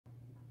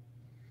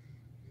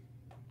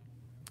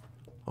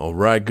All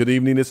right, good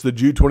evening. It's the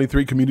Jude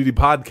 23 Community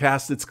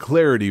Podcast. It's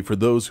clarity for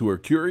those who are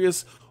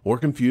curious or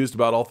confused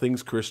about all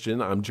things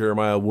Christian. I'm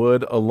Jeremiah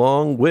Wood,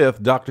 along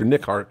with Dr.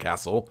 Nick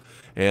Hartcastle,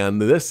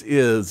 and this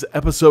is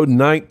episode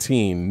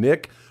 19.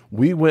 Nick,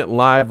 we went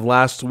live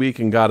last week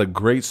and got a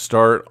great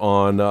start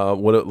on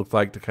what it looked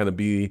like to kind of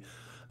be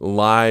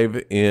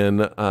live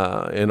in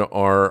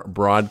our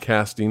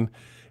broadcasting.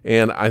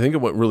 And I think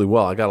it went really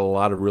well. I got a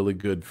lot of really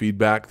good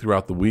feedback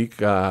throughout the week.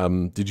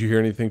 Did you hear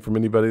anything from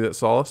anybody that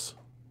saw us?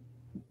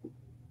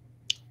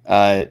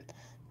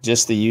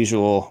 Just the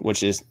usual,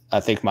 which is I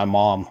think my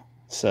mom.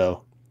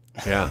 So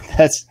yeah,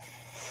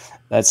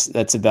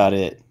 that's about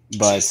it.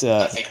 But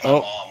I think my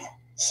mom.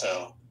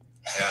 So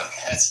yeah,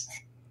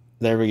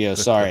 there we go.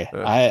 Sorry,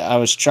 I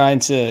was trying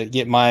to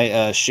get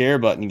my share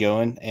button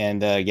going and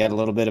get a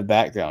little bit of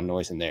background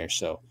noise in there.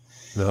 So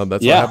no,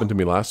 that's what happened to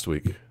me last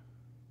week.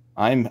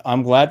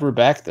 I'm glad we're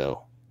back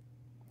though.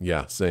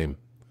 Yeah, same.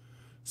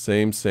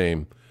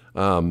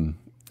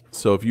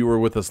 So if you were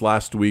with us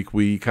last week,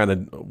 we kind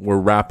of were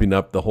wrapping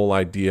up the whole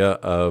idea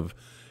of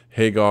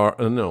Hagar.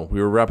 We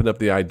were wrapping up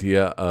the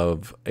idea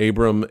of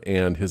Abram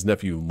and his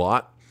nephew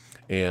Lot.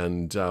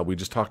 And we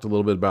just talked a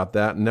little bit about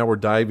that. And now we're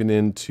diving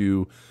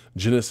into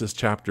Genesis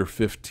chapter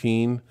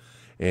 15.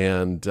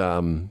 And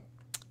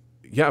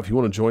if you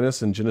want to join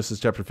us in Genesis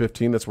chapter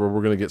 15, that's where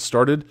we're going to get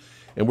started.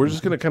 And we're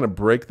just going to kind of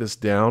break this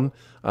down.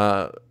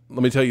 Let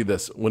me tell you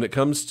this. When it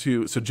comes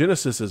to,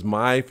 Genesis is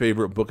my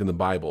favorite book in the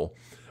Bible.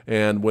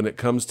 And when it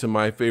comes to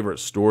my favorite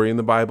story in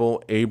the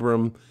Bible,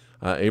 Abraham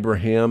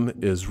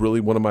is really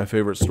one of my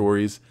favorite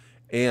stories.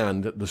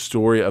 And the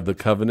story of the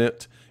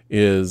covenant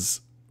is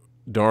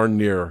darn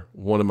near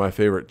one of my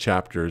favorite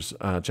chapters,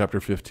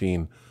 chapter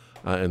 15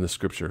 in the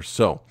scripture.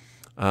 So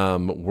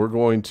we're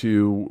going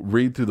to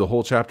read through the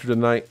whole chapter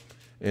tonight,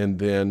 and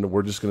then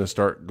we're just going to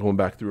start going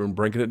back through and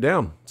breaking it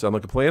down. Sound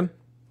like a plan?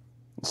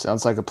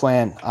 Sounds like a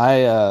plan.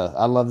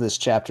 I love this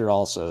chapter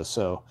also.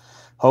 So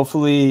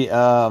hopefully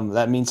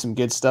that means some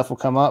good stuff will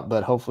come up,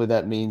 but hopefully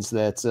that means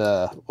that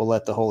we'll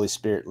let the Holy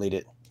Spirit lead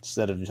it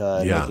instead of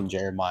Nick and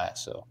Jeremiah.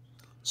 So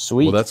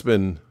sweet. Well,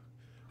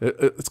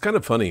 it's kind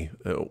of funny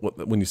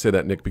when you say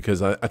that, Nick,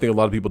 because I think a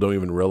lot of people don't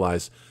even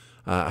realize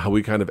how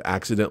we kind of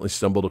accidentally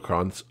stumbled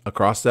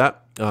across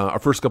that. Our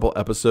first couple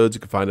episodes, you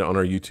can find it on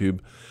our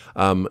YouTube.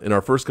 In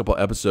our first couple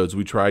episodes,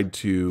 we tried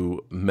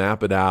to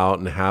map it out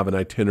and have an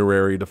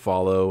itinerary to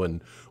follow,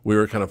 and we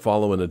were kind of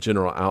following a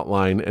general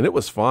outline, and it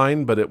was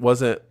fine, but it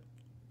wasn't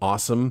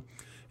awesome.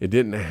 It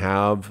didn't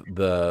have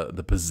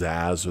the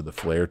pizzazz or the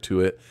flair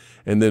to it.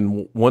 And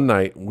then one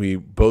night, we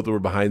both were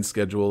behind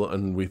schedule,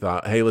 and we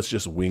thought, hey, let's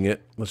just wing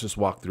it. Let's just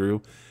walk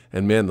through.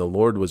 And man, the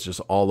Lord was just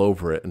all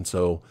over it. And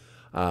so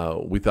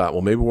we thought,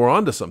 well, maybe we're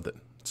on to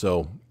something.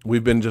 So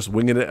we've been just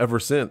winging it ever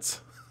since,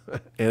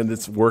 and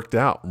it's worked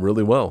out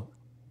really well.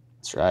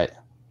 That's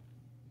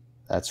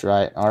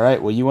right. All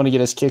right. Well, you want to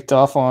get us kicked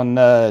off on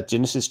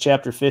Genesis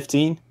chapter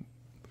 15?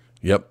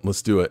 Yep,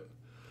 let's do it.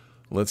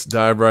 Let's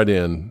dive right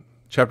in.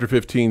 Chapter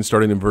 15,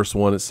 starting in verse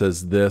 1, it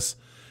says this.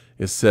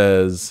 It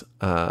says,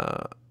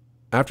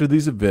 after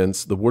these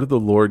events, the word of the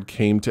Lord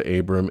came to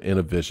Abram in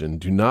a vision.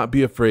 Do not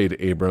be afraid,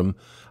 Abram.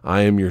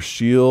 I am your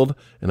shield,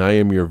 and I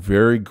am your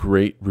very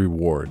great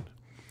reward.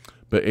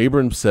 But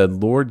Abram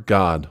said, Lord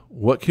God,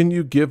 what can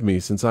you give me,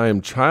 since I am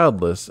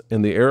childless,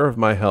 and the heir of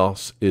my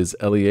house is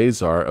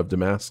Eleazar of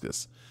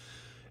Damascus?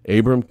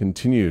 Abram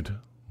continued,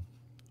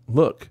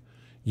 look,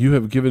 you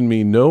have given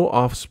me no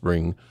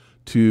offspring,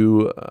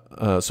 so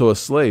a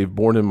slave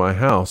born in my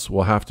house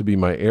will have to be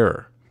my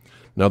heir.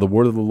 Now the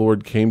word of the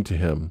Lord came to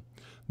him,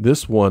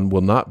 this one will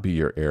not be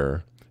your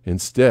heir.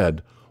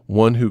 Instead,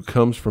 one who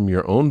comes from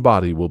your own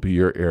body will be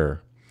your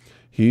heir.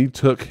 He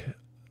took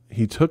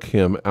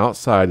him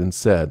outside and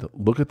said,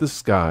 look at the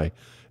sky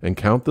and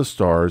count the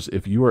stars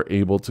if you are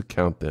able to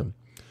count them.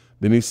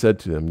 Then he said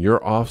to them,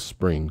 your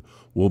offspring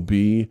will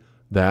be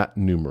that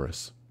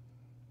numerous.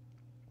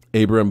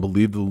 Abraham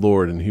believed the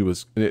Lord, and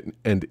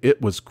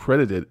it was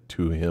credited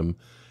to him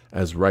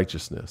as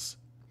righteousness.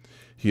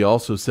 He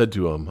also said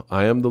to him,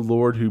 I am the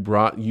Lord who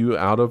brought you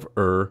out of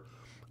Ur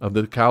of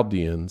the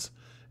Chaldeans,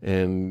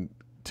 and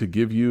to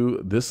give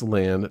you this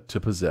land to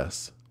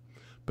possess.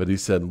 But he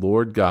said,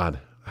 Lord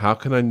God, how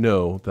can I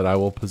know that I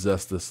will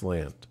possess this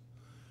land?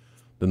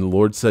 Then the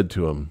Lord said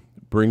to him,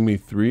 Bring me a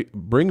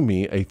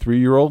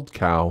 3-year-old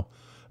cow,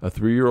 a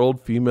 3-year-old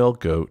female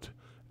goat,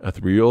 a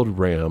 3-year-old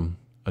ram,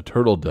 a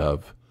turtle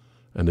dove,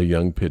 and a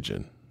young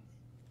pigeon.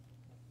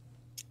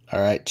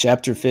 All right,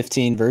 chapter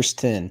 15, verse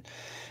 10.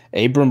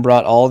 Abram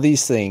brought all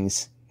these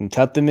things and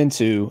cut them in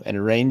two and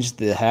arranged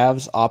the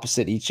halves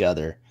opposite each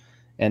other.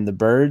 And the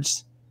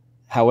birds,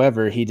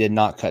 however, he did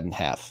not cut in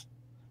half.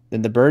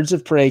 Then the birds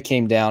of prey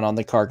came down on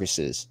the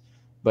carcasses,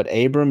 but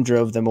Abram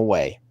drove them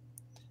away.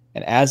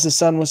 And as the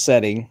sun was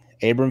setting,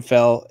 Abram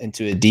fell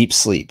into a deep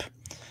sleep,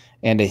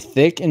 and a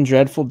thick and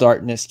dreadful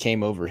darkness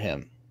came over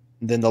him.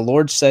 Then the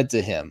Lord said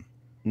to him,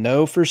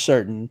 Know for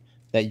certain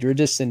that your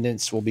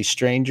descendants will be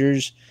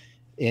strangers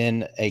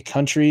in a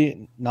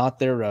country not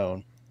their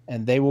own,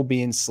 and they will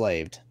be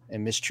enslaved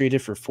and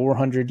mistreated for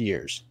 400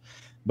 years.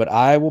 but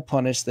I will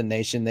punish the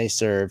nation they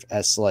serve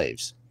as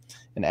slaves,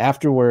 and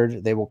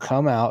afterward they will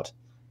come out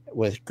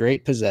with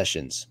great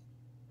possessions.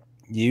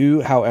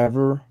 You,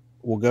 however,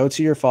 will go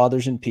to your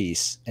fathers in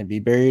peace and be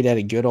buried at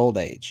a good old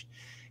age.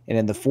 And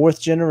in the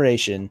fourth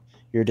generation,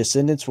 your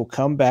descendants will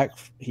come back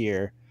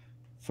here,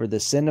 for the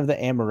sin of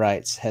the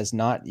Amorites has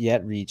not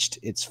yet reached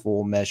its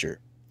full measure.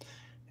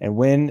 And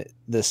when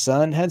the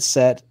sun had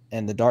set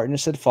and the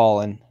darkness had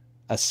fallen,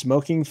 a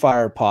smoking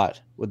fire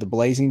pot with a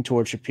blazing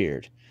torch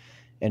appeared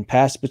and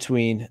passed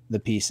between the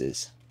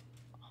pieces.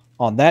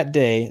 On that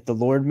day, the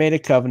Lord made a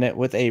covenant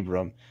with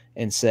Abram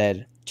and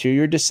said, to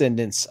your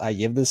descendants I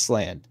give this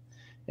land,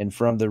 and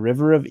from the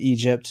river of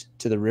Egypt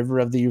to the river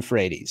of the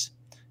Euphrates,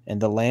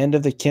 and the land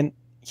of the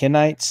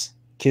Kenites,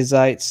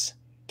 Kizites,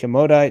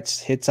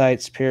 Chemodites,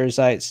 Hittites,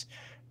 Perizzites,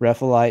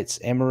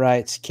 Rephaites,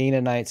 Amorites,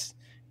 Canaanites,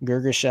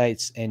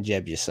 Girgashites, and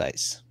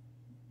Jebusites.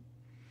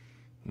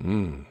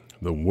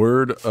 The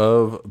word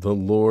of the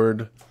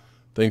Lord.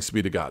 Thanks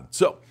be to God.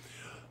 So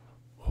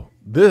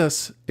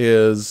this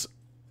is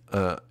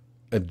a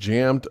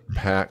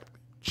jammed-packed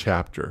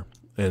chapter.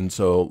 And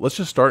so let's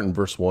just start in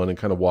verse 1 and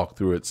kind of walk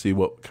through it, see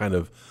what kind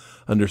of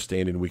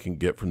understanding we can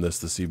get from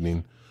this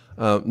evening.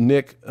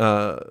 Nick,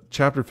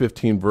 chapter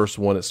 15, verse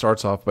 1, it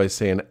starts off by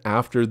saying,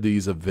 after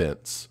these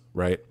events,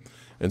 right?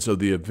 And so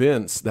the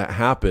events that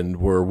happened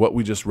were what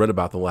we just read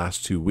about the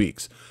last 2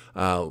 weeks.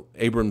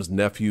 Abram's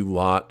nephew,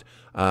 Lot,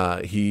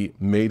 he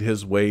made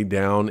his way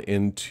down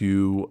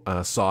into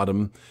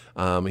Sodom.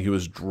 He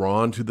was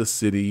drawn to the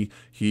city.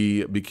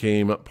 He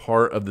became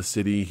part of the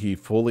city. He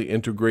fully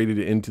integrated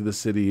into the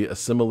city,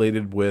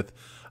 assimilated with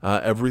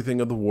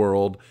everything of the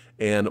world,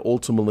 and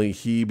ultimately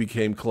he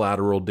became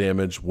collateral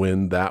damage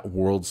when that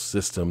world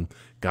system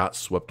got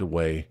swept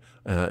away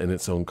in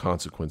its own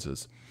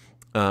consequences.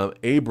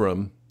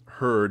 Abram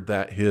heard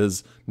that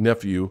his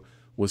nephew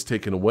was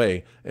taken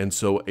away, and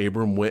so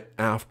Abram went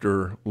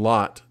after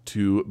Lot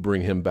to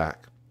bring him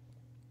back.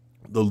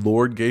 The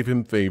Lord gave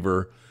him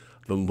favor.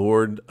 The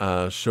Lord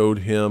showed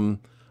him,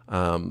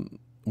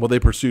 they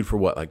pursued for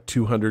what, like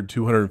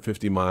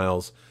 250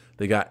 miles.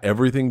 They got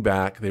everything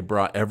back. They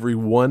brought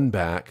everyone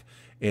back,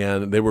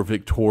 and they were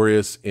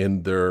victorious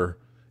in their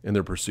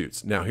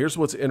pursuits. Now, here's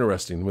what's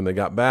interesting. When they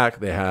got back,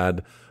 they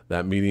had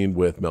that meeting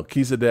with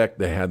Melchizedek.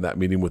 They had that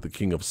meeting with the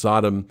king of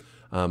Sodom.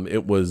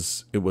 It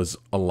was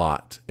a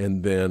lot.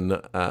 And then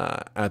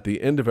at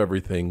the end of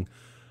everything,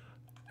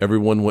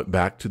 everyone went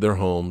back to their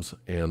homes,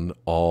 and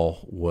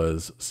all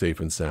was safe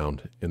and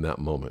sound in that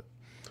moment.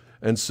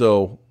 And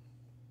so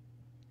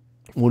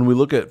when we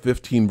look at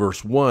 15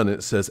 verse 1,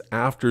 it says,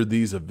 after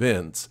these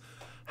events,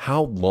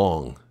 how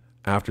long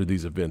after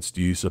these events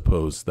do you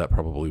suppose that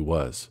probably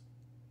was?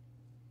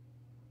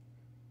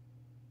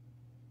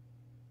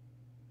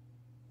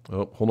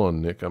 Oh, hold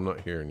on, Nick. I'm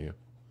not hearing you.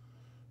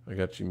 I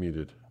got you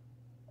muted.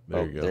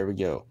 There you go. There we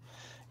go.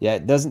 Yeah,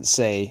 it doesn't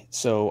say.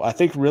 So I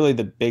think really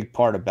the big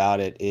part about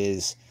it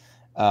is,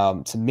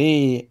 to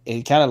me,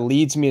 it kind of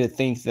leads me to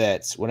think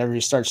that whenever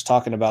he starts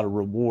talking about a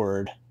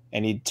reward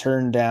and he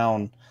turned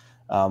down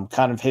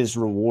kind of his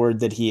reward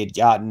that he had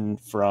gotten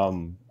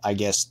from, I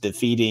guess,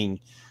 defeating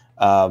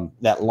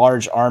that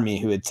large army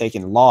who had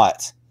taken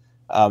Lot,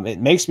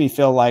 it makes me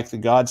feel like the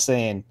God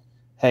saying,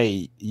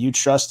 hey, you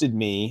trusted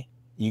me.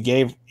 You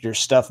gave your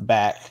stuff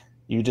back.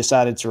 You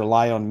decided to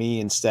rely on me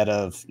instead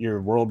of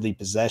your worldly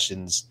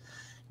possessions.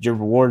 Your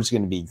reward's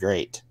going to be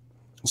great.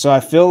 So I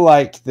feel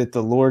like that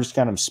the Lord's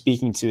kind of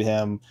speaking to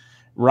him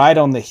right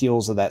on the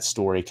heels of that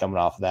story coming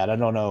off of that. I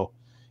don't know.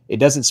 It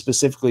doesn't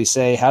specifically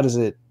say, how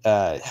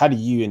do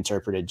you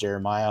interpret it,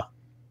 Jeremiah?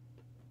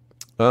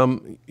 I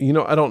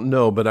don't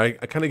know, but I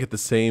kind of get the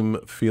same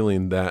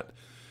feeling that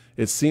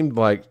it seemed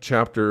like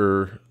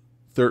chapter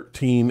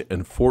 13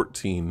 and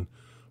 14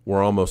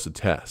 were almost a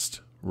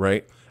test,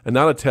 right? And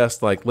not a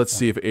test like, let's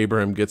see if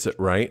Abraham gets it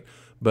right,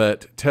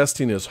 but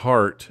testing his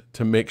heart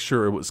to make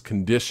sure it was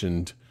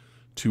conditioned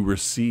to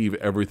receive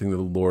everything that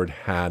the Lord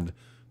had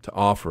to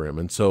offer him.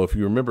 And so if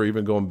you remember,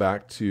 even going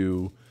back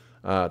to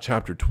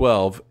chapter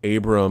 12,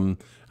 Abram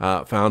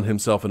found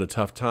himself in a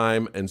tough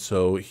time, and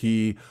so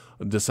he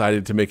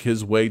decided to make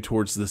his way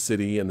towards the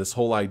city. And this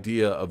whole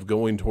idea of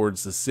going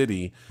towards the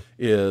city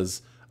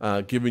is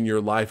giving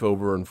your life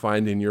over and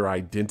finding your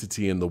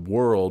identity in the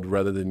world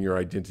rather than your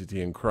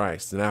identity in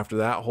Christ. And after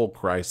that whole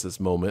crisis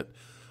moment,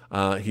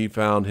 he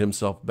found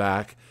himself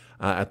back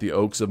at the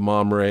Oaks of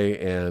Mamre,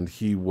 and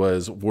he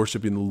was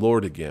worshiping the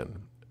Lord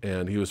again,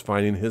 and he was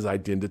finding his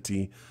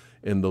identity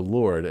in the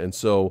Lord. And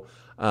so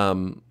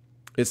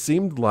it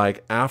seemed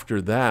like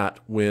after that,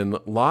 when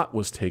Lot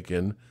was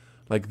taken,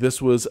 like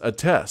this was a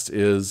test.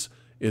 Is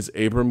his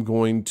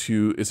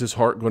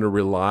heart going to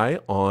rely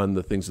on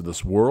the things of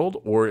this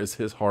world, or is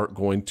his heart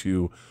going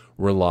to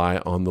rely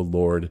on the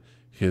Lord,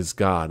 his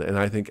God? And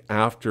I think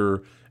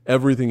after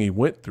everything he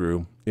went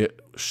through,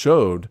 it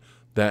showed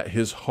that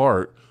his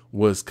heart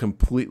was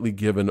completely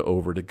given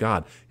over to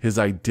God. His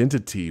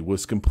identity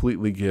was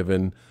completely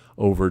given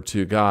over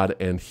to God,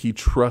 and he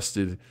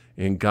trusted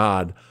in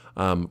God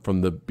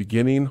from the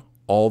beginning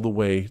all the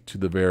way to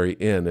the very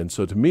end. And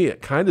so to me,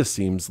 it kind of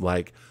seems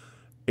like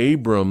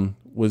Abram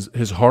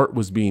his heart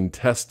was being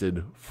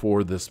tested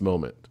for this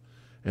moment,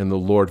 and the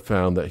Lord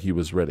found that he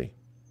was ready.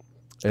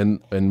 And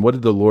what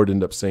did the Lord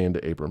end up saying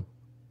to Abram?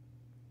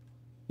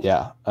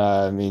 Yeah.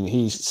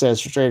 He says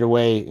straight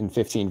away in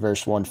 15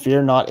 verse 1,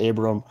 "Fear not,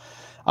 Abram,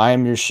 I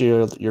am your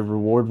shield, your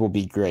reward will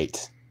be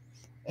great."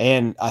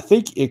 And I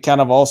think it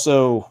kind of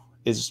also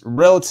is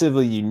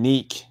relatively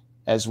unique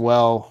as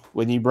well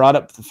when you brought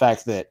up the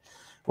fact that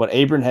what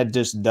Abram had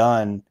just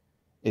done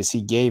is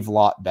he gave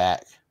Lot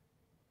back.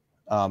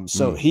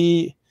 So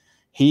we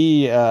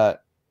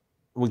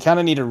kind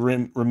of need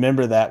to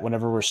remember that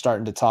whenever we're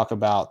starting to talk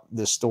about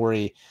this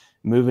story,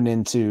 moving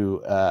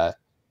into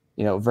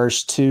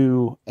verse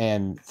 2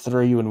 and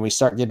 3, when we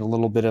start getting a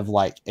little bit of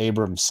like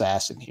Abram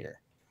sass in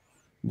here,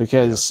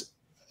 because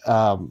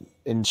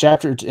in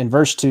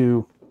verse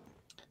 2,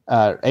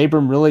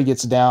 Abram really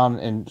gets down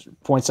and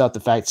points out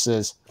the fact,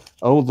 says,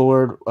 "O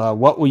Lord,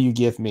 what will you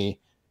give me?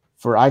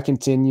 For I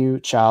continue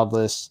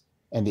childless,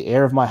 and the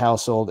heir of my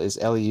household is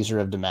Eliezer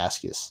of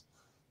Damascus."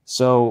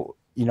 So,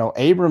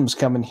 Abram's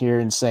coming here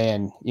and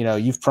saying,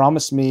 "You've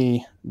promised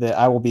me that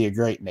I will be a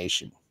great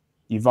nation.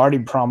 You've already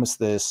promised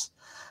this.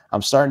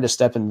 I'm starting to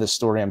step into this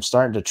story. I'm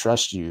starting to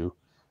trust you."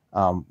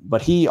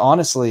 But he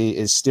honestly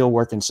is still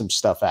working some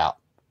stuff out.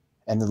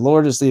 And the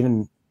Lord is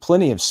leaving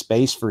plenty of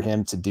space for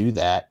him to do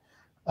that.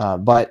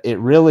 But it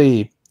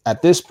really,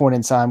 at this point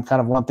in time,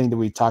 kind of one thing that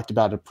we talked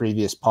about in a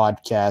previous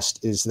podcast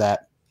is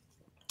that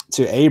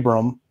to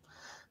Abram,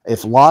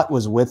 if Lot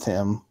was with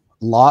him,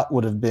 Lot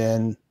would have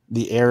been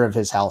the heir of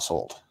his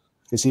household,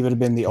 because he would have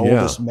been the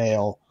oldest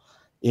male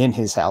in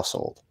his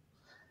household.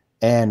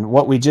 And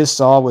what we just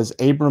saw was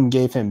Abram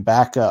gave him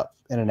back up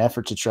in an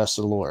effort to trust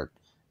the Lord.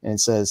 And it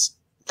says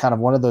kind of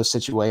one of those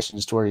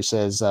situations to where he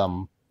says,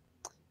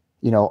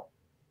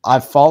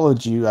 "I've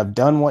followed you. I've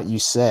done what you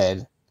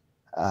said.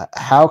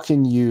 How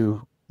can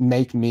you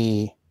make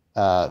me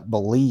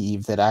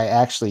believe that I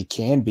actually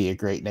can be a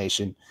great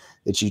nation,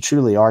 that you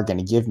truly are going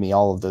to give me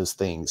all of those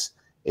things?"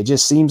 It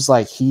just seems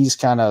like he's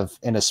kind of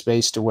in a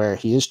space to where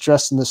he is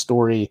trusting the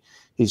story.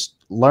 He's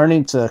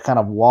learning to kind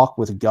of walk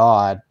with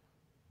God,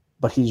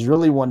 but he's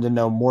really wanting to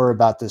know more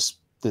about this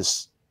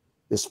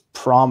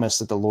promise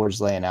that the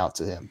Lord's laying out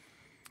to him.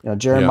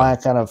 Jeremiah,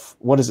 kind of,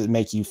 what does it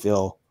make you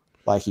feel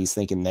like he's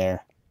thinking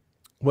there?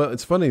 Well,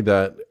 it's funny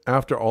that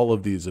after all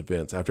of these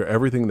events, after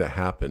everything that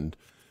happened,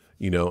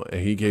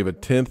 he gave a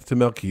tenth to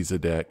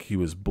Melchizedek. He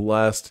was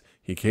blessed.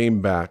 He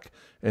came back.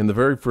 And the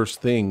very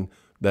first thing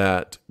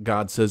that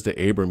God says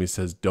to Abram, he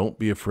says, "Don't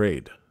be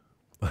afraid."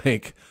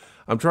 Like,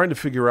 I'm trying to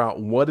figure out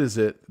what is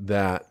it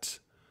that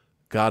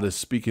God is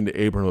speaking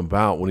to Abram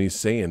about when he's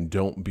saying,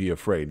 "Don't be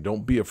afraid."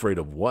 Don't be afraid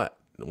of what?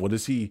 What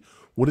issue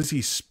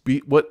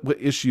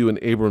in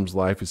Abram's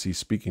life is he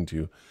speaking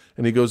to?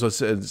 And he goes and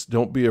says,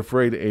 "Don't be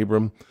afraid,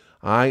 Abram.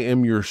 I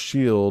am your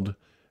shield,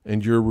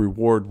 and your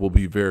reward will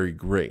be very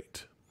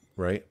great."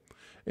 Right?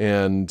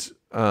 And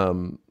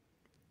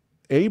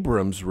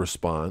Abram's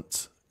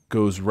response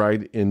goes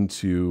right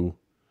into,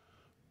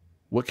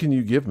 "What can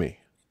you give me,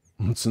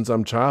 since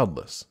I'm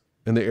childless,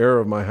 and the heir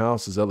of my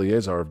house is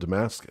Eliezer of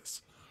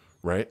Damascus?"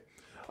 Right?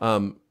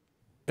 And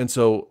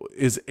so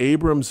is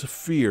Abram's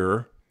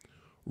fear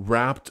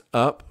wrapped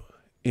up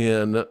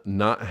in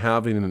not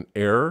having an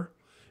heir?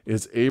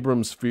 Is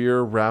Abram's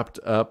fear wrapped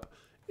up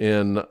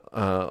in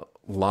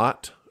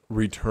Lot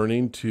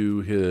returning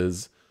to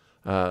his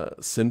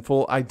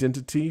sinful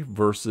identity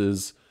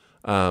versus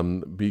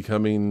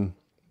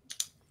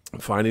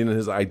finding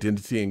his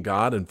identity in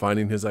God and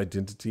finding his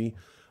identity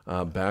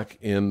back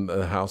in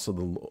the house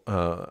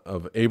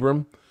of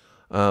Abram?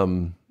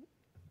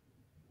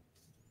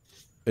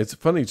 It's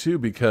funny too,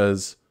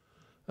 because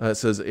it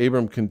says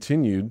Abram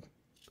continued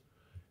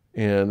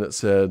and it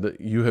said,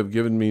 "You have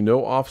given me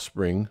no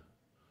offspring,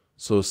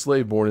 so a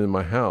slave born in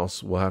my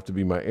house will have to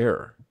be my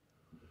heir."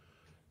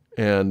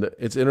 And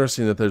it's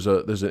interesting that there's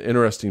an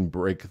interesting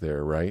break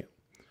there, right?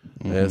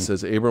 Mm-hmm. And it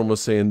says Abram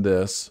was saying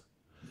this.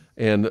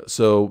 And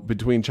so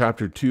between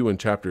chapter 2 and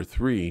chapter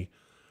 3,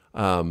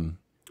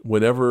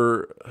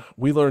 whenever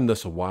we learned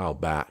this a while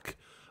back,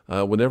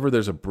 whenever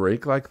there's a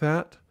break like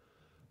that,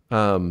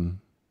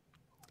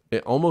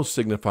 it almost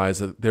signifies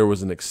that there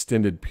was an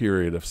extended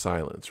period of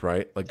silence,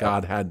 right? Like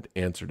God hadn't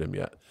answered him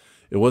yet.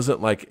 It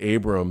wasn't like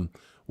Abram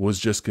was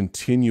just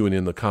continuing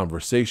in the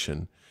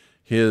conversation.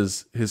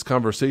 His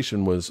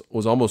conversation was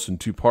almost in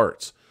two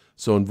parts.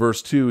 So in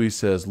verse 2, he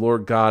says,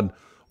 "Lord God,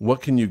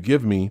 what can you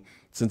give me,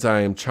 since I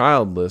am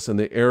childless, and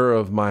the heir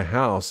of my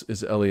house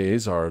is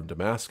Eliezer of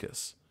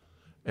Damascus?"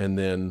 And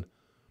then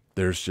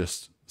there's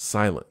just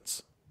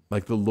silence.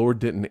 Like the Lord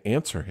didn't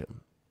answer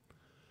him.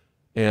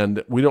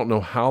 And we don't know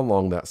how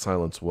long that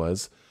silence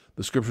was.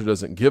 The scripture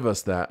doesn't give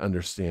us that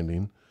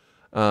understanding.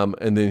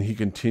 And then he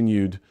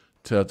continued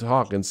to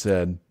talk and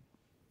said,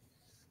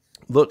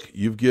 "Look,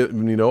 you've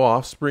given me no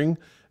offspring,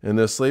 and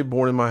the slave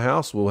born in my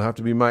house will have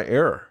to be my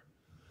heir."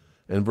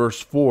 And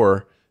verse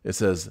 4, it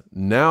says,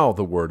 "Now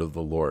the word of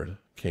the Lord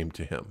came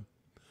to him."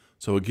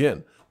 So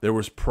again, there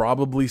was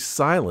probably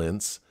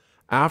silence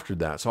after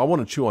that. So I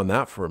want to chew on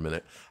that for a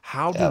minute.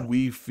 How do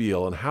we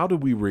feel and how do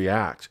we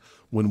react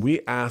when we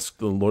ask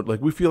the Lord?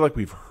 Like, we feel like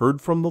we've heard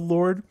from the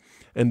Lord,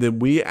 and then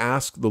we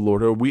ask the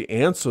Lord, or we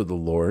answer the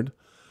Lord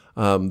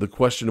the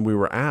question we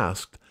were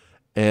asked,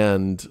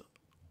 and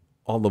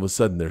all of a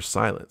sudden there's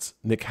silence.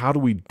 Nick, how do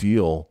we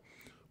deal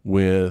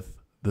with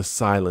the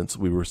silence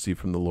we receive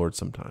from the Lord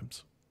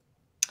sometimes?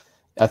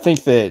 I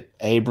think that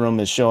Abram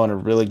is showing a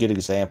really good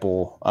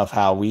example of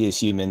how we as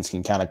humans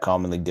can kind of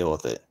commonly deal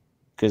with it.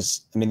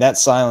 Because, I mean, that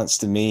silence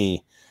to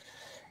me,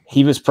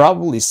 he was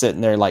probably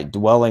sitting there like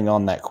dwelling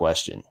on that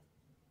question.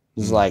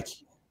 He's like,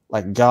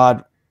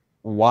 God,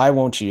 why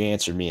won't you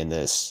answer me in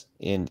this?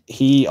 And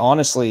he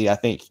honestly, I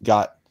think,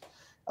 got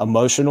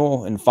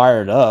emotional and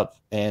fired up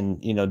and,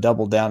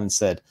 doubled down and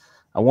said,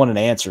 I want an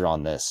answer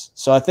on this.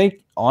 So I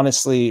think,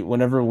 honestly,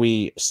 whenever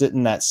we sit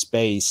in that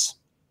space,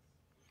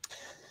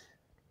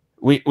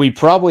 we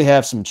probably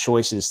have some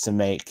choices to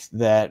make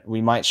that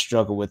we might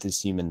struggle with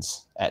as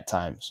humans at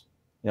times.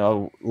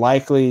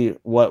 Likely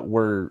what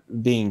we're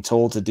being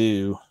told to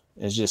do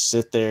is just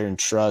sit there and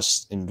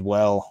trust and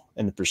dwell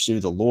and pursue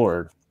the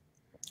Lord.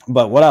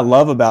 But what I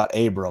love about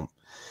Abram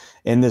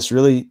in this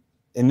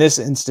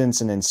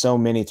instance and in so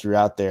many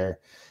throughout there,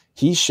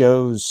 he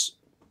shows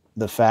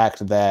the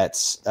fact that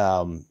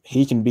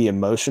he can be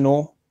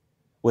emotional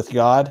with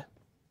God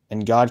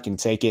and God can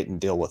take it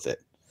and deal with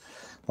it.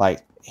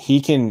 Like,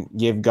 he can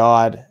give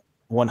God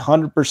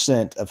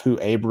 100% of who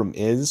Abram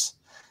is,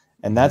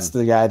 and that's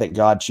the guy that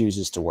God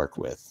chooses to work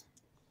with.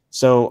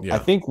 So I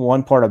think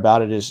one part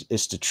about it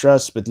is to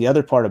trust, but the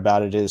other part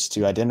about it is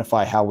to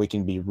identify how we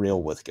can be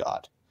real with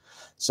God.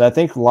 So I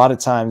think a lot of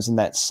times in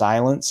that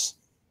silence,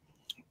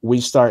 we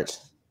start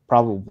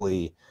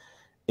probably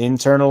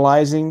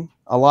internalizing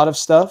a lot of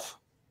stuff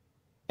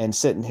and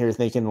sitting here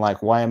thinking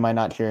like, why am I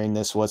not hearing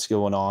this? What's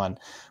going on?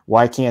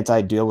 Why can't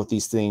I deal with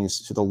these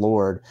things to the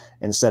Lord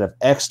instead of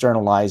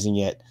externalizing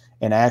it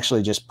and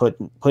actually just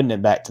putting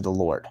it back to the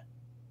Lord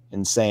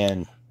and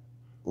saying,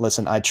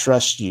 listen, I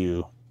trust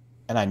you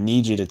and I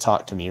need you to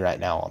talk to me right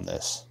now on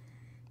this.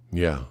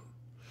 Yeah.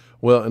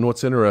 Well, and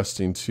what's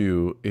interesting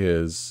too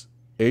is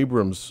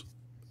Abram's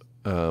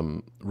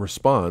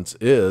response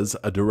is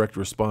a direct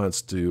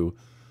response to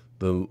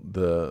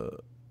the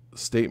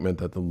statement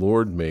that the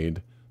Lord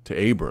made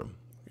to Abram.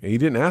 He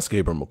didn't ask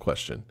Abram a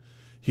question.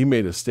 He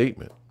made a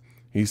statement.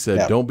 He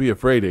said, Don't be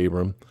afraid,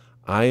 Abram.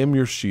 I am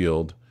your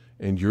shield,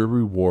 and your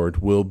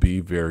reward will be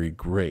very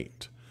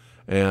great.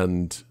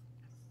 And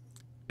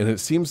it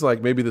seems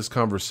like maybe this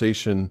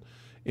conversation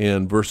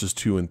in verses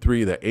 2 and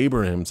 3 that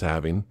Abraham's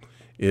having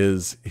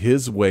is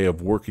his way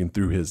of working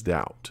through his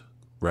doubt,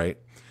 right?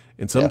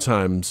 And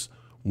sometimes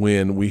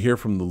when we hear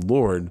from the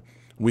Lord,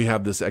 we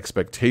have this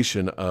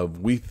expectation of,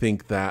 we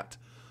think that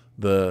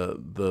the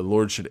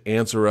Lord should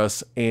answer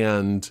us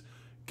and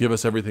give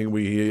us everything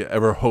we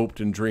ever hoped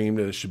and dreamed,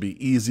 and it should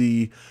be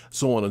easy,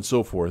 so on and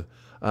so forth.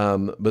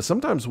 But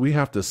sometimes we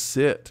have to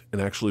sit and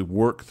actually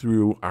work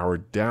through our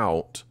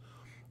doubt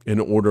in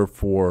order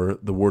for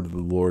the word of the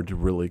Lord to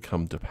really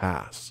come to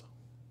pass.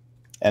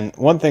 And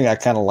one thing I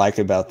kind of like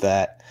about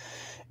that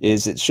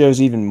is it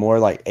shows even more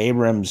like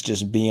Abram's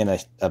just being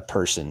a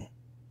person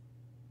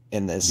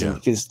in this.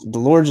 Because the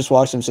Lord just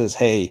walks him and says,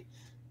 hey,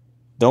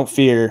 don't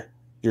fear.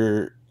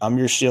 I'm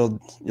your shield.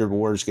 Your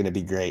reward is going to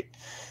be great.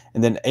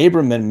 And then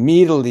Abram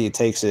immediately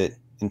takes it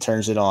and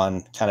turns it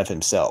on kind of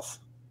himself.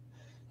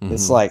 Mm-hmm.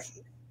 It's like,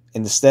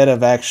 instead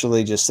of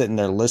actually just sitting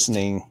there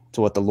listening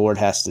to what the Lord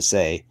has to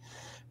say,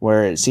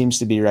 where it seems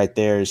to be right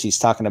there is he's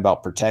talking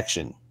about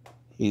protection.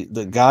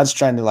 God's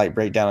trying to like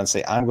break down and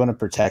say, I'm going to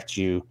protect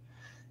you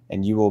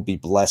and you will be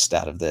blessed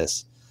out of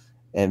this.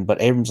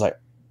 But Abram's like,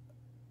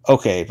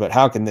 okay, but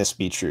how can this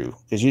be true?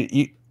 Because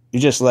you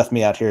just left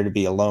me out here to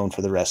be alone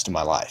for the rest of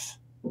my life.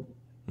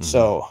 Mm-hmm.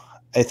 So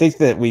I think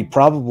that we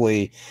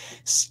probably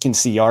can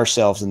see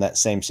ourselves in that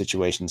same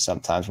situation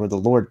sometimes where the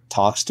Lord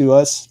talks to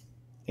us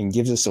and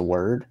gives us a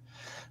word,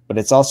 but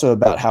it's also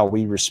about how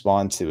we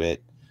respond to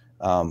it.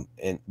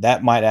 And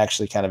that might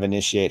actually kind of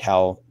initiate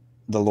how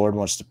the Lord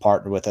wants to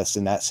partner with us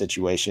in that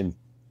situation.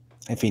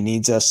 If he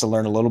needs us to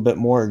learn a little bit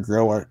more,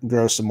 or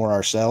grow some more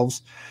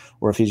ourselves,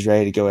 or if he's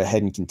ready to go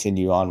ahead and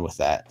continue on with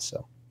that.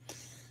 So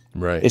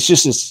right. It's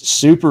just a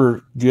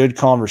super good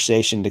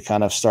conversation to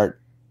kind of start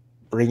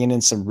bringing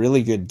in some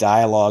really good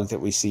dialogue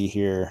that we see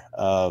here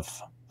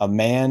of a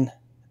man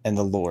and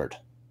the Lord.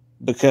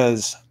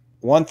 Because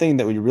one thing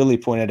that we really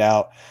pointed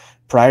out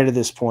prior to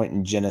this point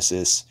in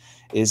Genesis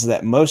is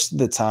that most of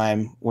the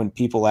time when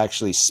people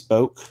actually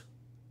spoke,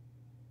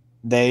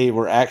 they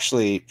were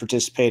actually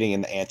participating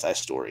in the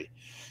anti-story.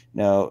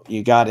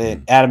 You got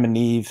it. Adam and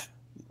Eve,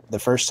 the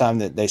first time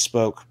that they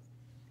spoke,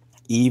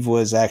 Eve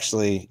was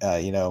actually,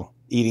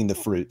 eating the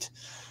fruit.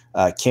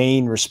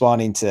 Cain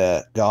responding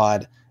to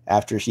God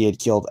after he had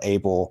killed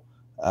Abel,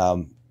 so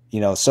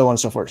on and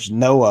so forth.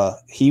 Noah,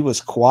 he was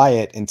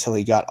quiet until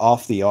he got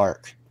off the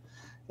ark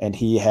and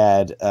he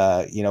had,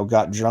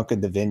 got drunk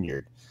in the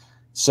vineyard.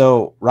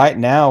 So right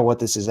now, what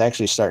this is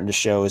actually starting to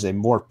show is a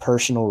more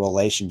personal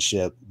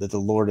relationship that the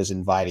Lord is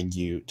inviting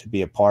you to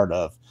be a part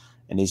of.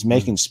 and he's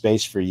making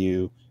space for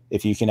you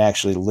if you can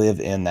actually live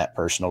in that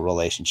personal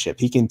relationship.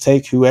 He can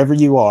take whoever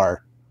you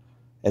are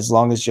as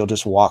long as you'll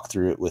just walk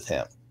through it with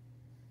him.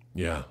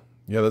 Yeah.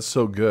 Yeah, that's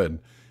so good.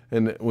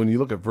 And when you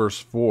look at verse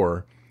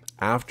 4,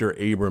 after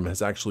Abram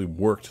has actually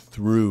worked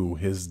through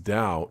his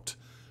doubt,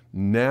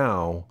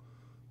 now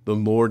the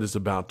Lord is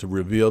about to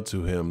reveal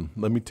to him,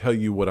 let me tell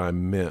you what I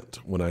meant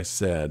when I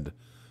said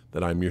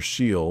that I'm your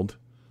shield,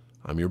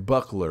 I'm your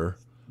buckler,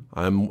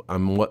 I'm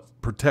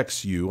what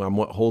protects you, I'm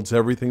what holds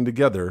everything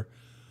together.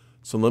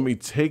 So let me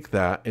take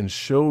that and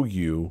show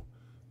you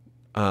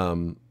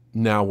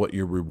now what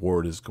your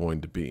reward is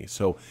going to be.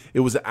 So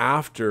it was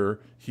after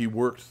he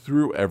worked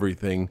through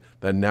everything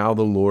that now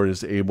the Lord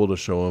is able to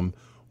show him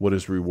what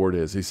his reward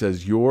is. He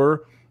says,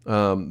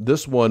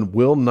 this one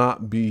will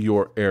not be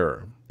your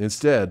heir.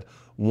 Instead,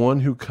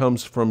 one who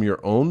comes from your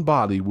own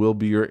body will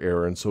be your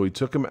heir. And so he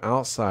took him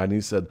outside and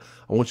he said,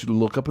 I want you to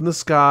look up in the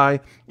sky.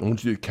 I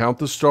want you to count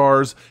the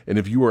stars. And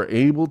if you are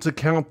able to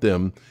count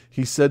them,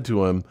 he said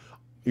to him,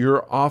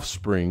 your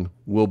offspring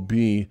will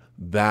be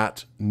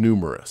that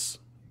numerous.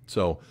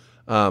 So,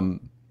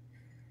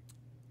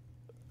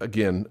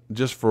 again,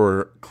 just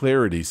for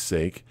clarity's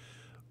sake,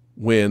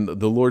 when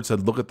the Lord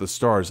said, look at the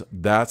stars,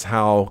 that's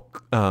how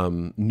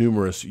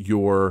numerous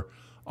your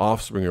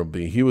offspring will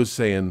be. He was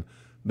saying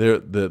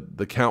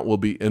the count will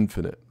be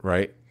infinite,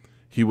 right?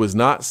 He was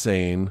not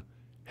saying,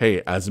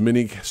 hey, as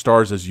many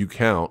stars as you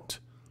count,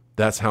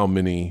 that's how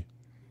many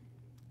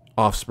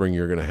offspring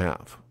you're going to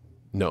have.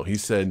 No, he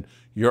said,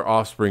 your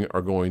offspring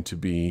are going to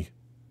be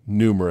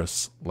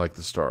numerous like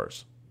the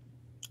stars.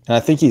 And I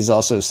think he's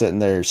also sitting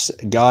there,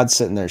 God's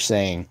sitting there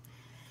saying,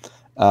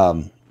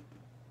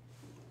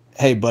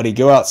 hey, buddy,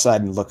 go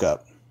outside and look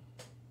up.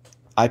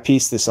 I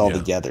pieced this all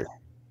together.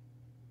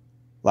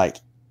 Like,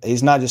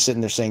 he's not just sitting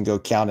there saying, go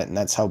count it, and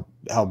that's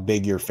how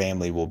big your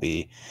family will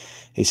be.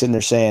 He's sitting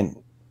there saying,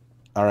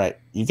 all right,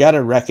 you got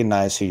to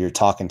recognize who you're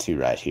talking to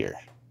right here.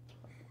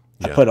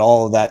 I put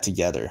all of that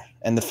together.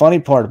 And the funny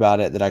part about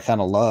it that I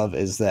kind of love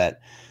is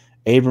that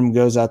Abram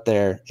goes out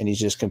there and he's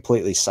just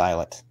completely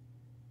silent.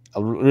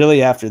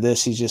 Really, after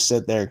this, he's just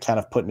sit there kind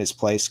of put in his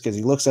place because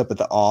he looks up at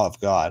the awe of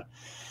God.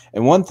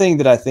 And one thing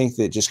that I think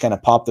that just kind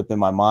of popped up in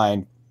my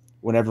mind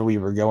whenever we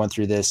were going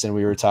through this and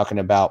we were talking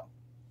about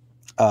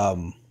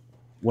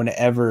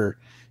whenever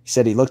he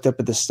said he looked up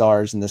at the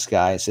stars in the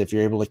sky and said, if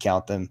you're able to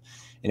count them.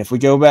 And if we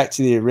go back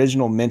to the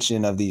original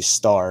mention of these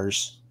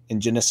stars in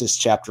Genesis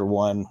chapter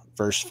 1,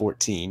 verse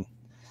 14,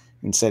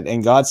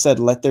 and God said,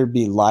 let there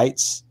be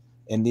lights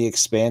in the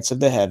expanse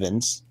of the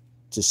heavens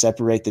to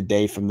separate the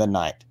day from the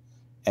night,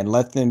 and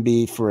let them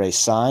be for a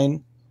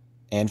sign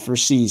and for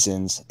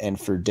seasons and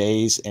for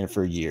days and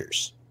for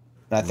years.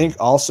 And I think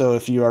also,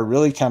 if you are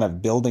really kind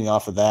of building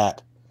off of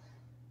that,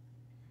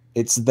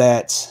 it's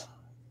that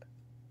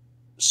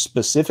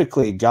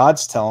specifically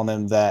God's telling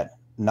him that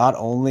not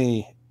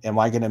only am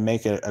I going to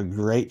make a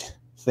great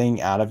thing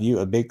out of you,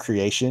 a big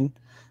creation,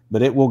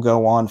 but it will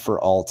go on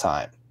for all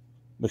time.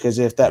 Because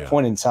if that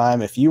point in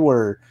time, if you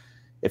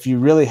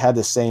really had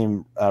the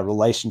same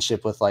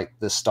relationship with like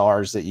the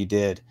stars that you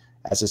did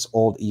as this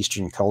old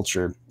Eastern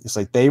culture, it's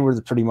like they were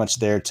pretty much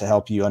there to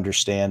help you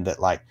understand that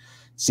like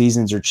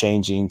seasons are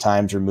changing,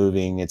 times are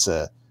moving. It's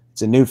a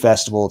new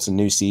festival, it's a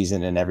new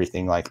season and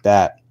everything like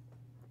that.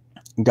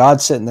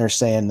 God's sitting there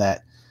saying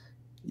that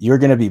you're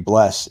going to be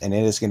blessed and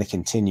it is going to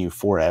continue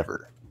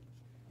forever.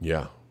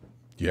 Yeah.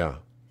 Yeah.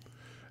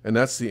 And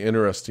that's the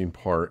interesting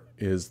part,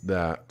 is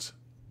that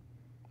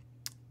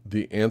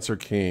the answer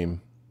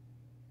came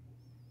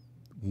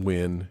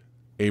when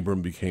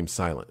Abram became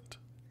silent.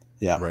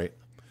 Yeah. Right.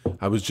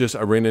 I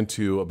ran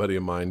into a buddy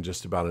of mine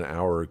just about an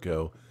hour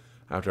ago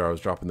after I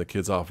was dropping the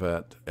kids off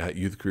at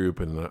youth group,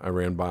 and I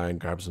ran by and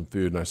grabbed some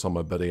food, and I saw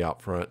my buddy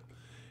out front,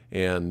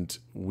 and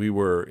he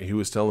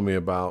was telling me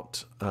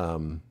about,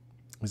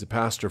 he's a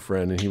pastor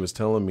friend, and he was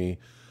telling me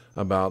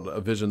about a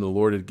vision the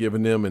Lord had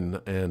given him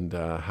and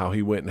how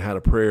he went and had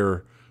a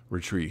prayer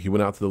retreat. He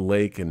went out to the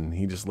lake and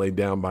he just laid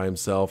down by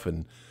himself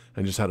and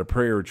just had a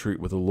prayer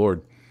retreat with the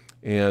Lord.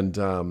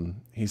 And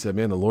he said,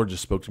 man, the Lord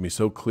just spoke to me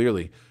so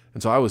clearly.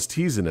 And so I was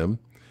teasing him,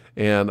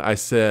 and I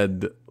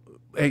said,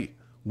 hey,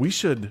 I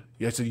said,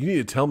 you need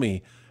to tell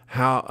me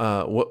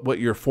how, what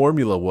your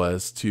formula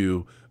was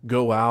to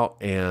go out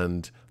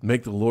and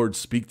make the Lord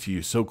speak to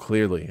you so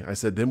clearly. I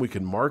said, then we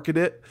can market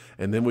it,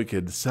 and then we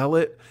could sell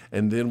it,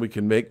 and then we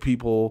can make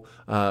people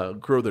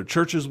grow their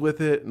churches with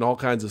it and all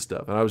kinds of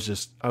stuff. And I was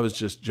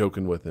just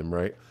joking with him,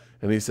 right?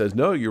 And he says,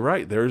 no, you're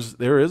right. There's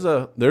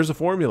a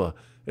formula.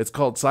 It's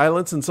called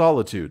silence and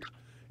solitude.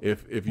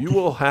 If you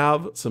will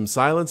have some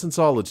silence and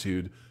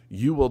solitude,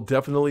 you will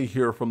definitely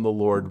hear from the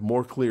Lord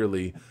more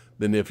clearly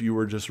than if you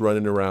were just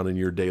running around in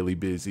your daily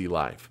busy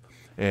life.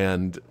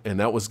 And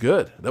that was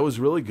good. That was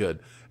really good.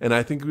 And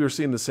I think we were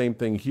seeing the same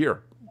thing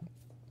here,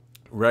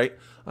 right?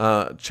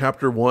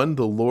 Chapter 1,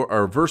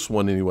 verse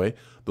 1 anyway,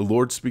 the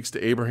Lord speaks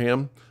to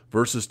Abraham.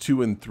 Verses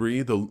 2 and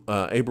 3,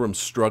 Abram's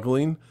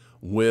struggling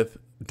with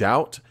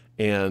doubt,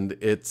 and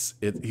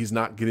he's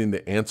not getting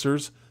the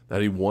answers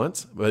that he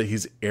wants, but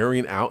he's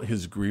airing out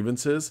his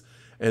grievances.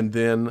 And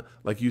then,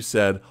 like you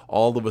said,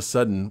 all of a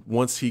sudden,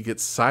 once he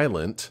gets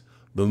silent,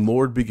 the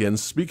Lord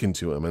begins speaking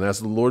to him. And as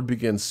the Lord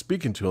begins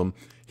speaking to him,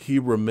 he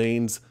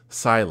remains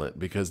silent,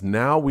 because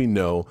now we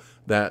know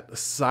that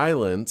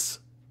silence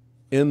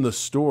in the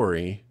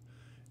story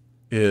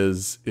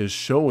is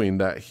showing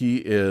that he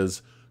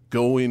is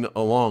going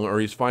along, or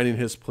he's finding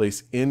his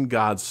place in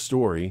God's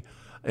story.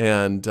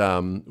 And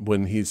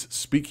when he's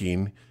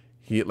speaking,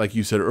 he, like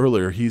you said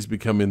earlier, he's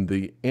becoming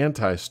the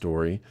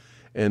anti-story.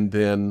 And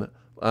then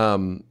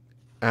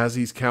as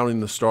he's counting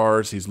the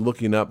stars, he's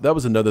looking up. That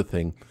was another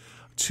thing.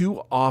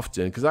 Too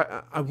often, because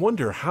I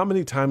wonder how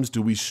many times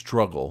do we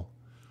struggle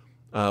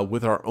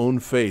with our own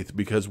faith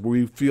because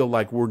we feel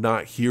like we're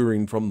not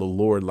hearing from the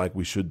Lord like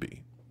we should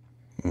be,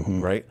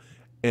 right?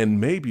 And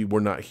maybe we're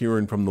not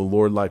hearing from the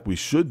Lord like we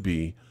should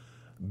be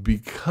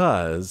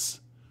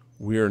because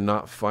we are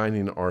not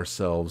finding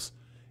ourselves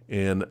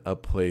in a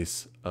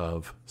place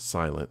of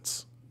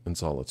silence and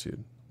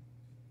solitude.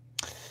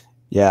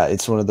 Yeah,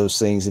 it's one of those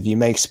things. If you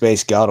make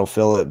space, God will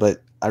fill it.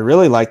 But I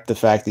really like the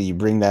fact that you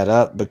bring that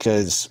up,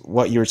 because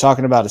what you were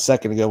talking about a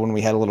second ago when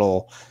we had a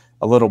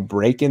little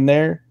break in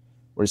there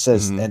where it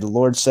says, and the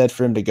Lord said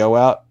for him to go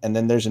out. And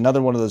then there's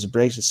another one of those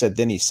breaks that said,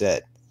 then he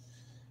said.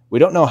 We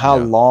don't know how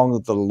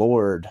long the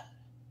Lord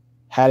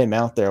had him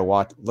out there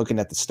looking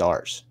at the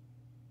stars.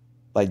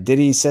 Like, did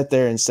he sit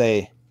there and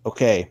say,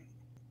 okay,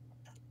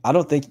 I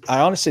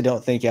honestly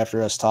don't think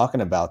after us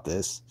talking about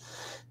this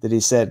that he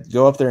said,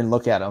 go up there and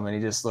look at them. And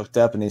he just looked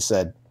up and he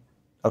said,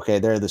 okay,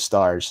 there are the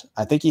stars.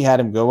 I think he had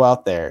him go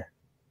out there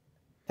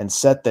and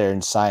sit there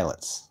in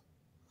silence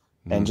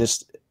and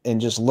just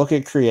look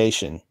at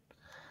creation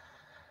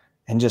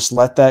and just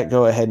let that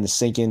go ahead and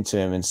sink into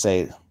him and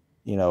say,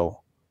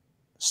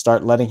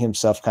 start letting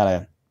himself kind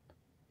of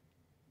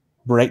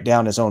break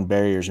down his own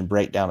barriers and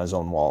break down his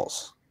own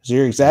walls. So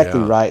you're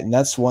exactly right. And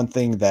that's one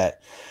thing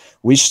that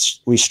we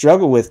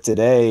struggle with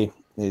today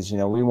is,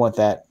 we want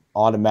that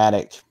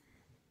automatic,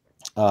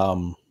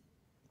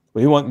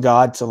 we want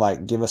God to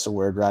like give us a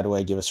word right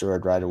away, give us a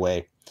word right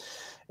away.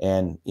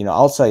 And,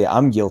 I'll tell you,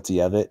 I'm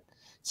guilty of it.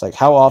 It's like,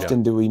 how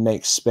often do we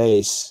make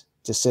space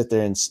to sit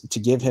there and to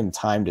give him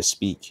time to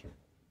speak?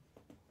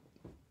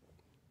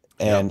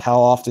 And how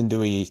often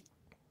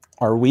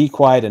are we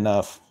quiet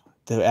enough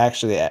to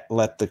actually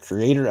let the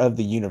creator of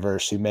the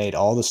universe, who made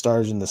all the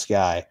stars in the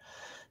sky,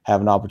 have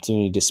an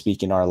opportunity to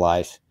speak in our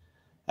life,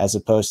 as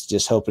opposed to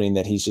just hoping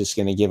that he's just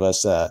going to give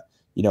us a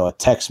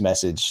text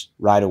message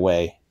right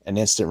away, an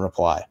instant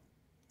reply.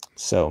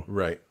 So,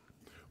 right.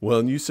 Well,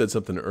 and you said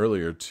something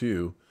earlier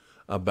too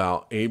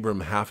about Abram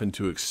having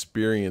to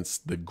experience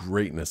the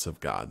greatness of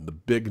God, the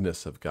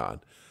bigness of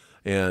God.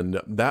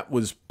 And that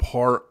was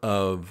part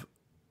of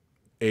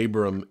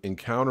Abram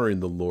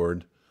encountering the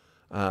Lord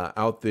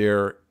out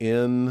there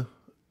in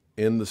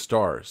the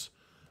stars.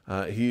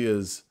 He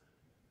is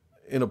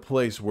in a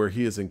place where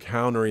he is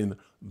encountering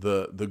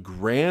the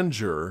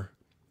grandeur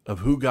of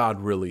who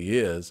God really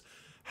is,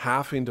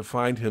 having to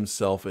find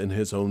himself in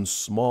his own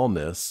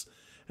smallness.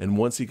 And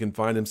once he can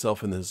find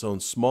himself in his own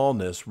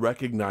smallness,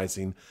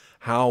 recognizing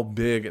how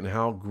big and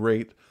how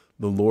great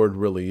the Lord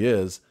really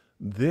is,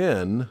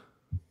 then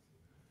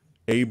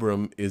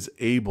Abram is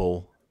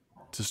able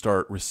to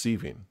start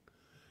receiving.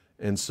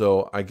 And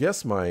so I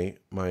guess my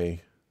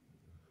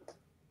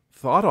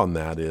thought on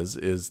that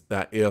is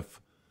that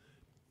if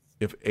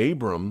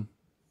Abram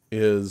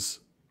is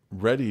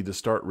ready to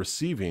start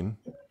receiving,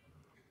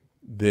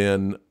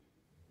 then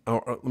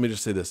let me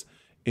just say this: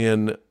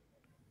 in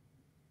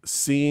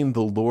seeing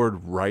the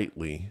Lord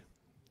rightly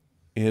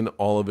in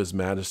all of his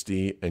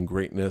majesty and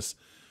greatness,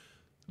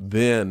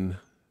 then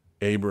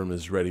Abram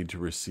is ready to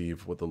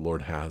receive what the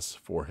Lord has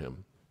for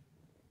him.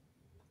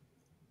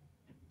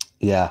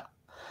 Yeah.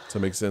 Does that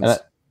make sense?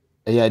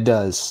 Yeah, it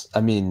does. I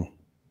mean,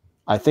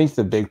 I think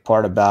the big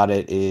part about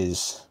it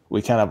is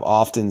we kind of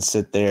often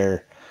sit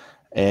there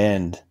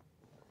and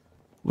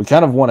we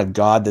kind of want a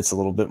God that's a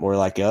little bit more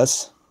like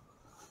us.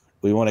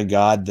 We want a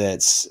God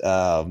that's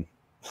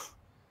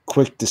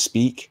quick to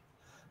speak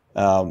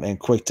and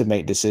quick to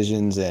make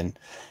decisions and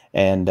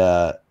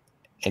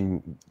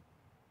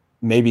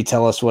maybe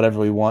tell us whatever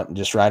we want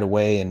just right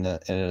away in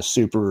a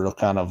super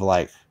kind of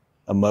like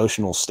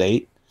emotional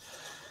state.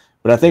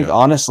 But I think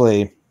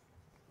honestly,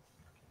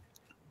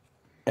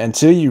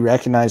 until you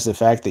recognize the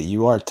fact that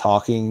you are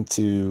talking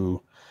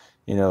to,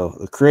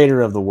 the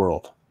creator of the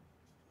world,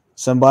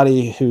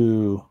 somebody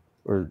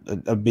or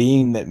a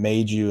being that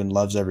made you and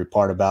loves every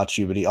part about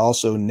you, but he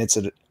also knits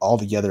it all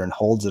together and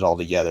holds it all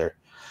together.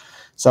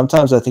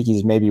 Sometimes I think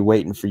he's maybe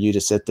waiting for you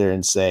to sit there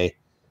and say,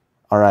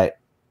 all right,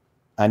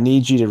 I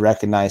need you to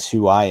recognize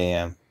who I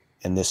am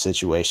in this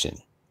situation.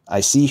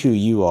 I see who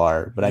you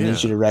are, but I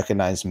need you to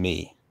recognize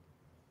me.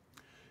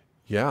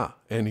 Yeah.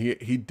 And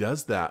he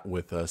does that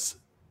with us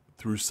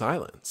through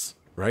silence,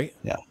 right?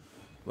 Yeah.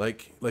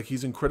 Like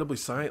he's incredibly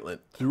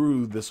silent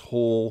through this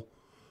whole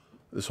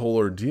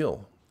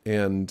ordeal.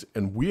 And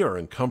we are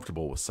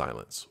uncomfortable with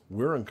silence.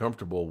 We're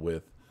uncomfortable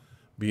with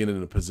being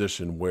in a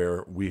position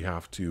where we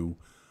have to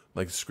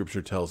like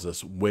Scripture tells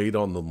us, wait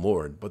on the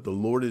Lord. But the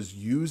Lord is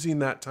using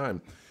that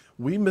time.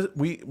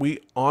 We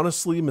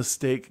honestly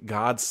mistake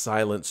God's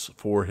silence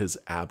for his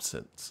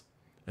absence,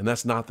 and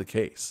that's not the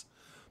case.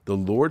 The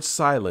Lord's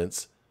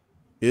silence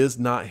is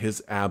not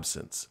his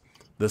absence.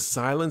 The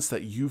silence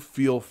that you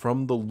feel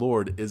from the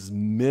Lord is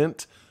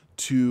meant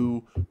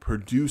to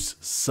produce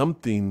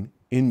something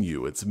in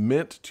you. It's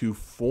meant to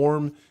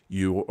form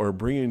you or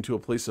bring you into a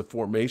place of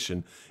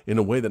formation in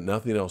a way that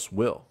nothing else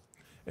will.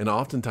 And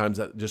oftentimes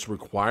that just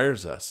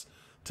requires us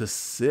to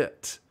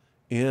sit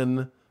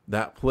in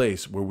that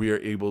place where we are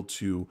able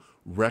to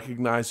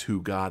recognize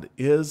who God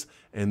is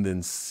and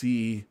then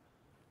see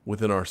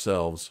within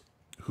ourselves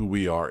who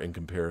we are in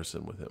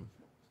comparison with him.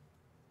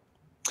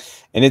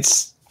 And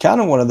it's kind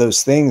of one of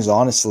those things,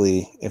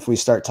 honestly, if we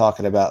start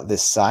talking about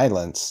this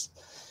silence,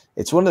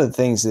 it's one of the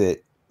things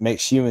that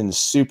makes humans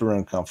super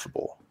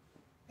uncomfortable.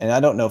 And I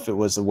don't know if it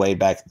was the way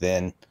back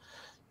then,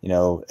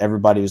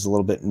 everybody was a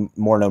little bit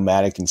more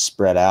nomadic and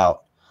spread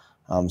out.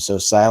 So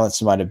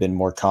silence might have been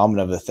more common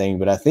of a thing.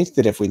 But I think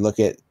that if we look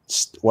at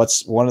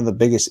what's one of the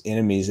biggest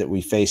enemies that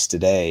we face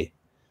today,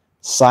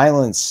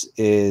 silence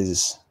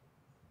is,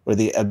 or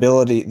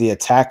the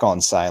attack on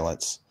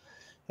silence,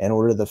 and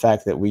order the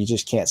fact that we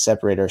just can't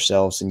separate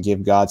ourselves and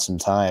give God some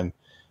time,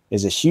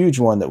 is a huge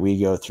one that we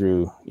go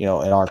through, in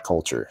our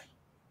culture.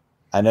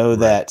 I know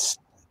that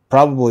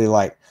probably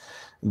like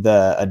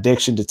the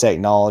addiction to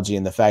technology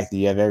and the fact that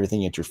you have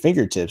everything at your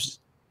fingertips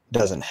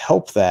doesn't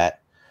help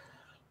that.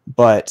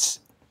 But,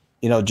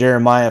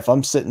 Jeremiah, if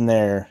I'm sitting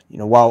there,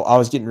 while I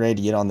was getting ready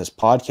to get on this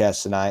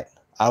podcast tonight,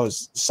 I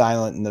was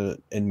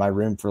silent in my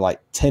room for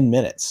like 10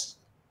 minutes.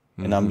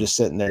 Mm-hmm. And I'm just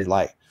sitting there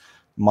like,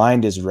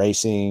 mind is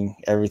racing,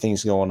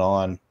 everything's going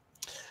on.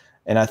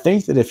 And I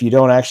think that if you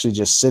don't actually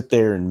just sit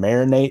there and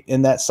marinate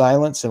in that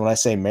silence, and when I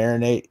say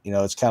marinate,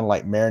 it's kind of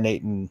like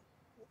marinating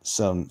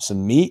some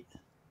meat.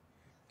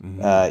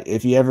 Mm-hmm.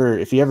 If you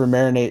ever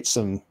marinate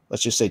some,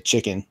 let's just say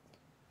chicken,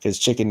 because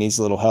chicken needs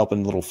a little help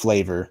and a little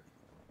flavor,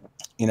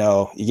 you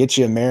get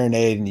you a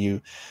marinade and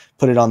you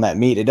put it on that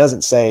meat. It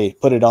doesn't say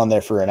put it on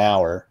there for an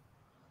hour.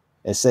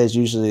 It says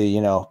usually,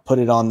 put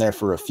it on there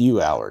for a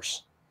few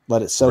hours,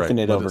 let it soak in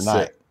it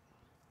overnight.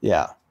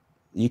 Yeah.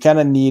 You kind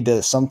of need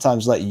to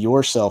sometimes let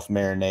yourself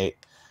marinate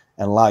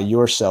and allow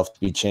yourself to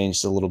be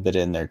changed a little bit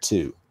in there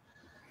too.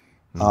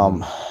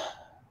 Mm-hmm.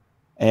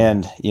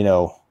 And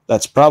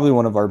that's probably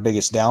one of our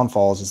biggest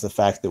downfalls, is the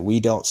fact that we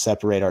don't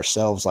separate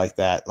ourselves like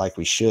that, like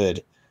we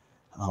should,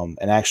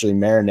 and actually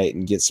marinate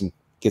and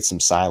get some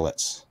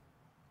silence.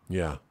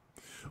 Yeah.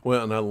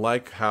 Well, and I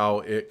like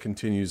how it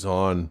continues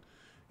on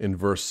in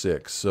verse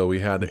 6. So we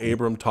had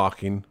Abram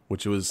talking,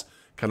 which was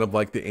kind of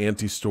like the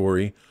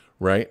anti-story,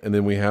 right? And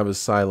then we have his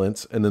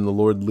silence, and then the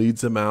Lord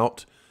leads him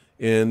out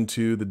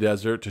into the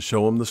desert to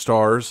show him the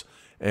stars,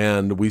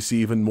 and we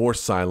see even more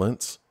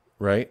silence,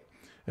 right?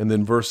 And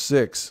then verse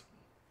 6,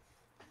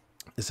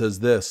 it says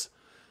this,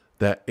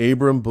 that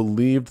Abram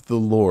believed the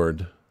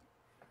Lord,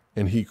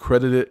 and he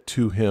credited it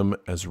to him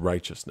as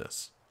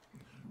righteousness,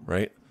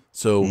 right?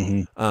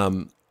 So,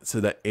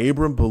 so that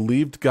Abram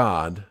believed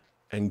God,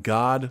 and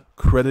God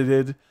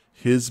credited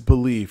his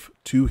belief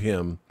to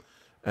him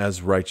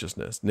as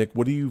righteousness. Nick,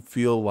 what do you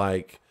feel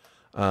like?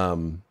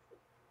 Let's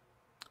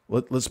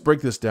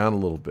break this down a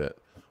little bit.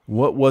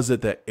 What was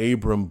it that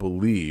Abram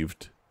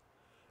believed,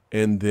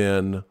 and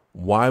then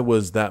why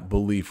was that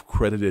belief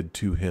credited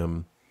to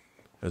him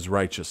as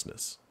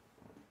righteousness?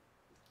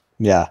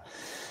 Yeah,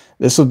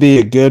 this will be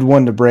a good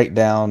one to break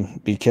down,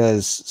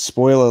 because,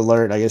 spoiler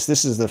alert, I guess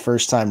this is the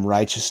first time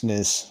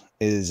righteousness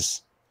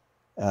is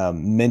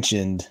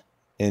mentioned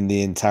in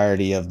the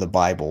entirety of the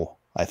Bible,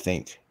 I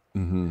think.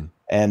 Mm-hmm.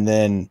 And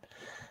then,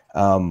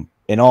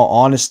 in all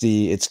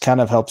honesty, it's kind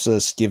of helps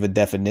us give a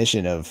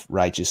definition of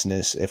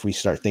righteousness if we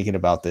start thinking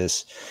about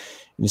this.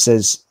 And it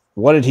says,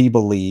 what did he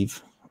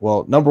believe?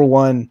 Well, number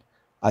one,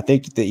 I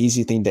think the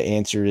easy thing to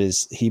answer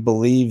is he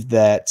believed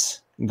that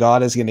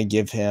God is going to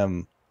give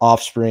him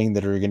offspring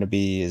that are going to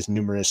be as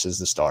numerous as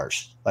the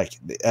stars. Like,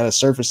 at a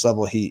surface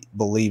level, he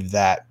believed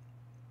that.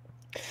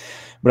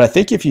 But I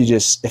think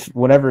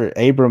whenever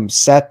Abram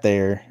sat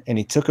there and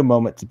he took a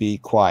moment to be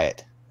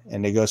quiet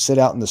and to go sit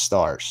out in the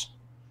stars,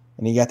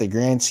 and he got the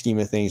grand scheme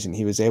of things, and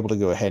he was able to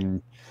go ahead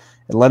and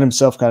let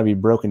himself kind of be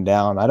broken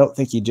down, I don't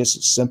think he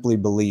just simply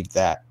believed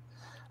that.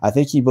 I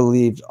think he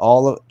believed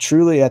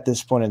truly at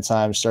this point in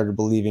time, started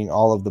believing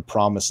all of the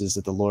promises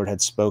that the Lord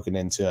had spoken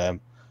into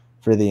him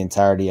for the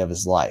entirety of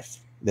his life,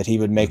 that he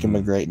would make him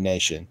a great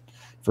nation.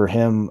 For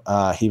him,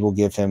 he will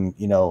give him,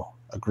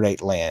 a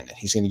great land.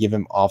 He's going to give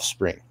him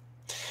offspring.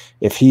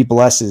 If he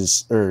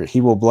blesses, or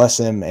he will bless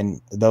him, and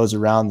those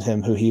around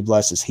him who he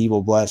blesses, he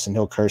will bless, and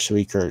he'll curse who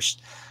he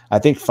cursed. I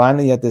think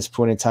finally at this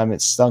point in time,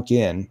 it's sunk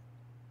in,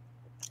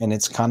 and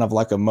it's kind of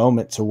like a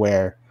moment to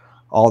where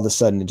all of a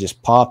sudden it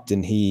just popped,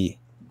 and he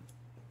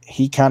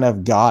kind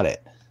of got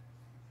it.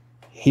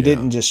 He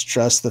didn't just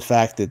trust the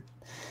fact that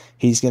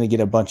he's going to get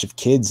a bunch of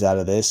kids out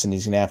of this and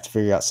he's going to have to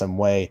figure out some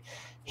way.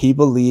 He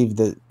believed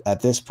that at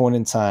this point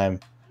in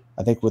time,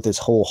 I think with his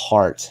whole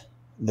heart,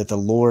 that the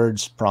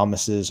Lord's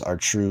promises are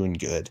true and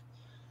good.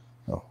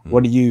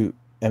 What do you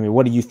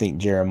think,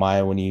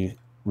 Jeremiah, when you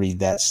read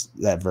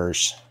that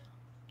verse?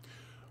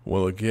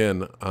 Well,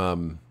 again,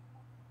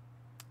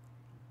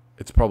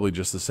 it's probably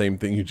just the same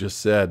thing you just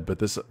said, but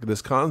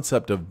this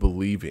concept of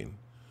believing,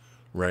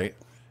 right,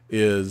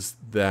 is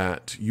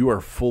that you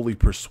are fully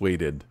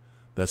persuaded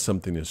that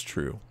something is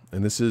true.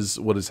 And this is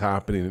what is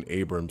happening in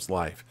Abram's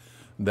life,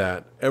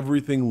 that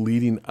everything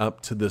leading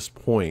up to this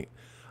point,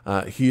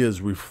 he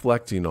is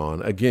reflecting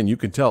on. Again, you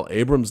can tell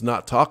Abram's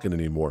not talking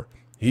anymore.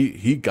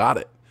 He got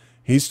it.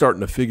 He's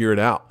starting to figure it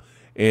out.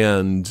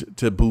 And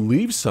to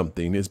believe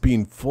something is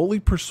being fully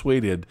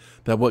persuaded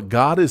that what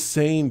God is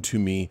saying to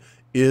me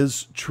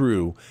is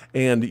true.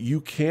 And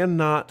you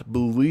cannot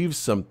believe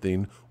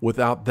something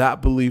without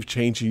that belief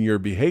changing your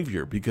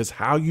behavior, because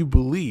how you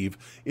believe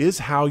is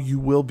how you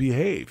will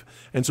behave.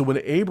 And so when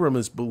Abram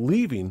is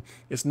believing,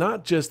 it's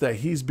not just that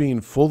he's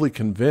being fully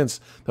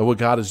convinced that what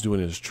God is doing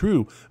is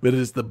true, but it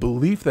is the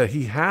belief that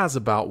he has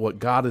about what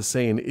God is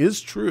saying is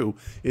true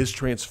is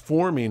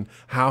transforming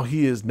how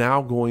he is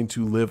now going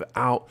to live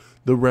out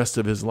the rest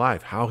of his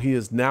life, how he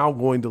is now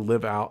going to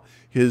live out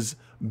his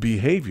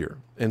behavior.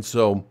 And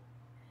so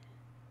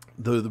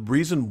the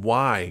reason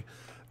why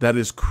that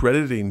is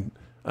crediting,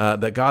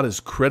 that God is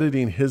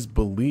crediting his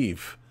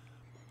belief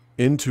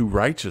into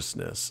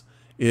righteousness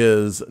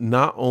is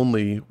not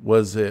only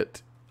was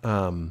it,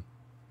 so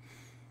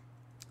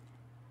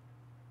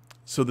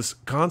this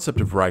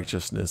concept of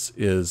righteousness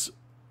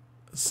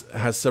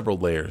has several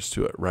layers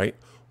to it, right?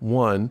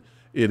 One,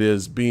 it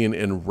is being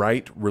in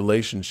right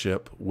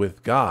relationship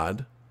with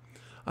God.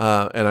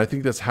 And I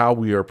think that's how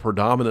we are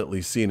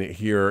predominantly seeing it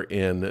here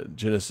in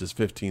Genesis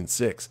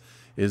 15:6.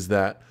 Is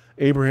that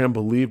Abraham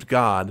believed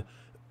God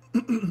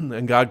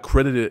and God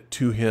credited it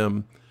to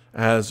him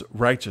as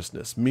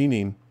righteousness,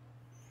 meaning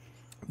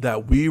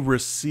that we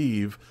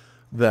receive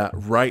that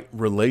right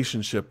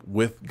relationship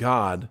with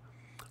God,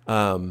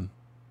 not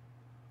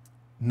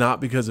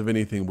because of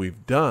anything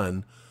we've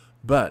done,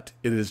 but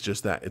it is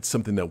just that. It's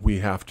something that we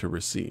have to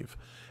receive.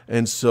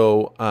 And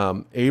so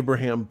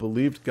Abraham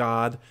believed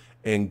God,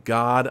 and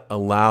God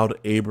allowed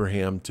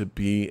Abraham to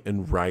be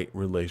in right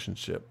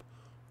relationship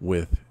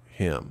with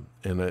him.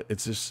 And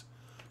it's just,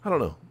 I don't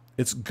know,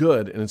 it's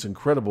good and it's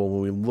incredible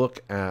when we look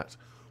at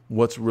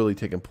what's really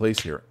taking place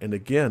here. And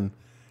again,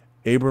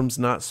 Abram's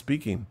not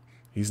speaking.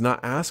 He's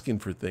not asking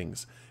for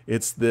things.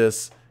 It's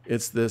this,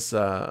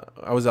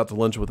 I was out to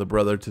lunch with a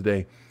brother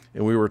today,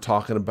 and we were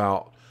talking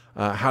about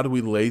how do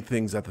we lay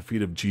things at the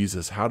feet of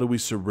Jesus? How do we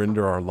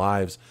surrender our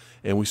lives?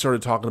 And we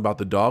started talking about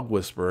the dog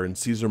whisperer and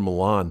Caesar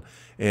Milan,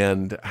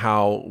 and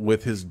how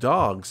with his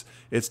dogs,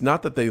 it's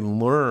not that they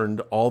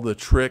learned all the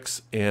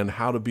tricks and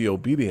how to be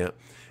obedient.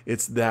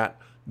 It's that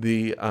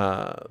the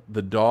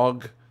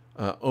dog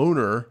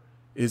owner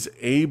is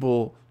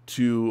able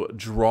to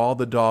draw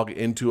the dog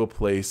into a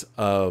place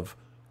of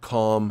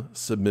calm,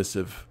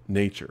 submissive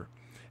nature.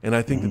 And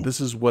I think that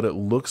this is what it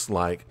looks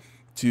like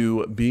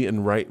to be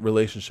in right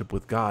relationship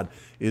with God,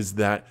 is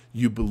that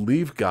you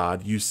believe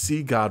God, you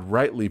see God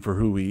rightly for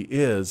who he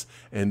is,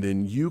 and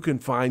then you can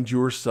find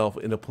yourself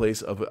in a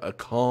place of a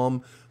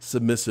calm,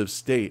 submissive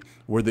state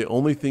where the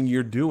only thing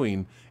you're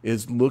doing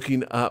is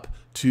looking up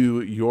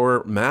to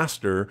your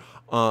master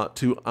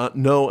to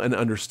know and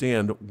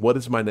understand, what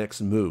is my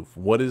next move?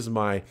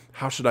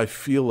 How should I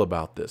feel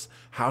about this?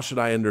 How should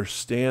I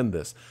understand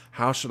this?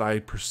 How should I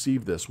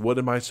perceive this? What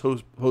am I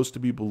supposed to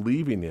be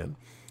believing in?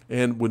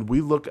 And when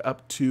we look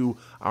up to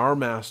our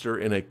master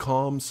in a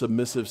calm,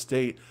 submissive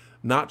state,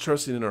 not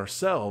trusting in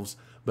ourselves,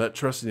 but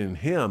trusting in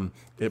him,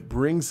 he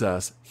brings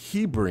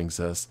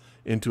us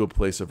into a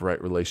place of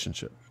right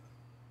relationship.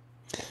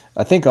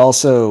 I think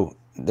also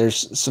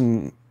there's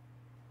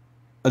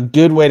a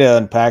good way to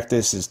unpack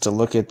this is to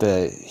look at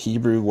the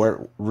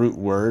Hebrew root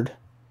word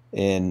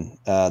in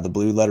the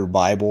Blue Letter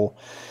Bible.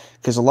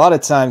 Because a lot of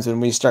times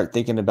when we start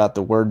thinking about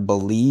the word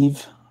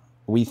believe,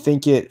 we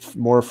think it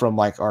more from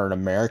like our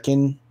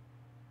American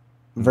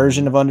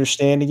version of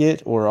understanding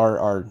it, or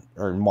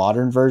our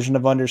modern version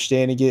of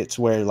understanding it. It's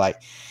where,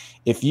 like,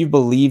 if you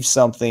believe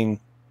something,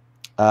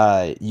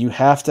 you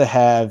have to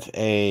have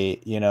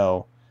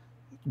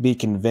be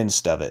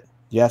convinced of it.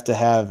 You have to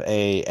have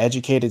a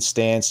educated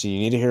stance. You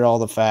need to hear all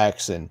the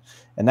facts, and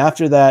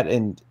after that,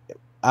 and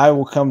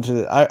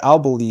I'll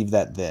believe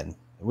that then.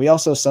 We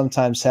also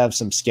sometimes have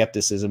some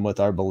skepticism with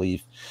our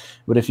belief.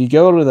 But if you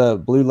go to the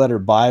Blue Letter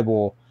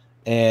Bible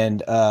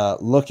and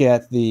look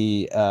at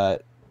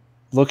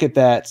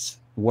that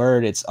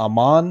word, it's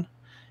aman,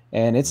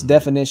 and its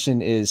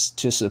definition is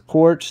to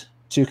support,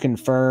 to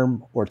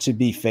confirm, or to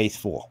be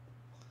faithful.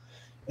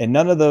 And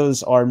none of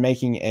those are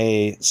making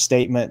a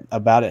statement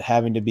about it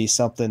having to be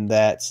something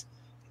that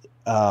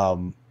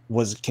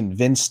was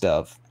convinced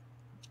of.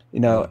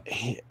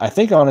 I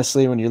think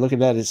honestly, when you look at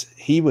that, is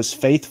he was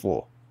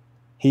faithful.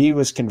 He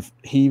was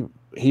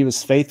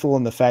faithful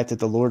in the fact that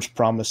the Lord's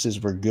promises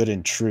were good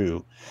and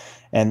true.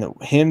 And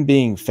him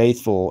being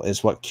faithful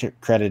is what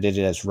credited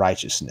it as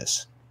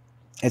righteousness.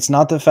 It's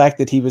not the fact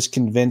that he was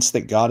convinced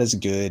that God is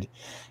good.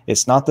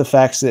 It's not the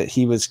fact that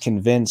he was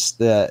convinced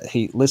that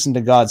he listened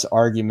to God's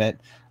argument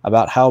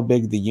about how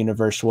big the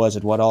universe was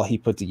and what all he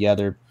put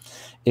together.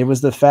 It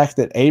was the fact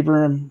that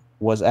Abram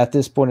was at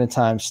this point in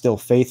time still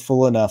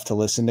faithful enough to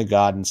listen to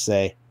God and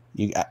say,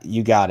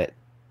 you got it.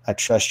 I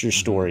trust your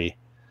story,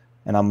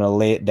 and I'm going to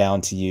lay it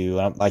down to you.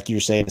 Like you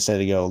were saying a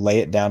second ago, lay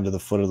it down to the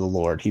foot of the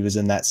Lord. He was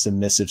in that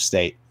submissive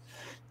state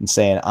and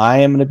saying, I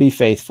am going to be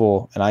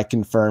faithful, and I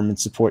confirm and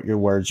support your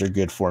words are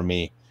good for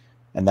me,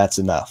 and that's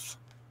enough.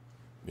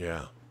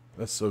 Yeah,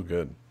 that's so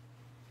good.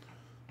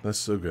 That's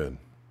so good.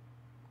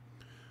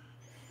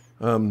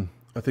 I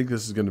think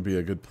this is going to be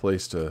a good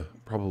place to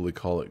probably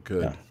call it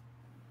good.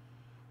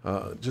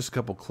 Yeah. Just a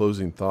couple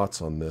closing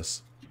thoughts on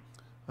this.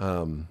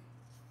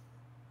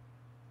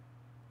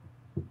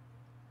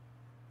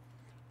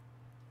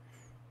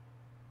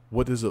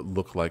 What does it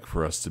look like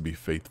for us to be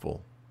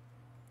faithful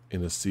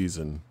in a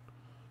season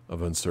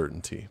of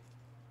uncertainty?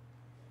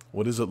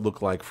 What does it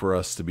look like for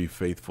us to be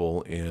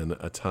faithful in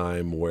a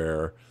time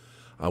where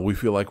we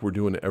feel like we're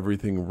doing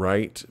everything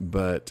right,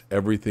 but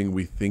everything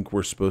we think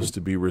we're supposed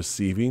to be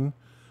receiving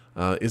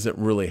isn't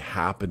really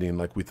happening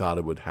like we thought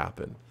it would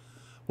happen?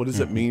 What does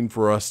it mean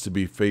for us to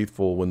be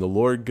faithful when the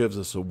Lord gives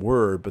us a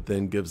word, but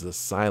then gives us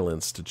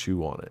silence to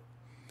chew on it?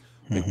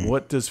 Like,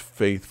 what does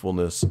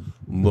faithfulness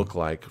look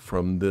like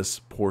from this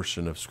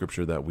portion of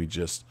Scripture that we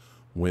just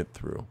went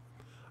through?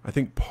 I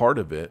think part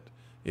of it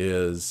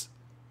is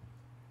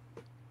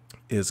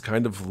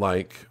kind of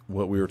like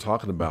what we were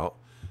talking about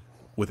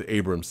with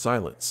Abram's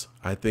silence.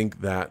 I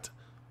think that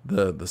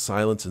the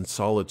silence and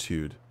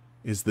solitude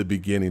is the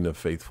beginning of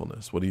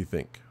faithfulness. What do you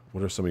think?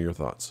 What are some of your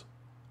thoughts?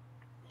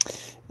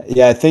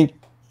 Yeah, I think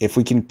if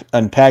we can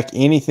unpack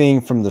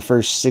anything from the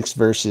first 6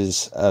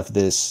 verses of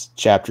this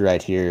chapter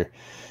right here,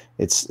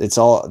 it's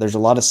all, there's a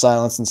lot of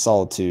silence and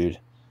solitude,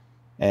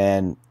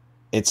 and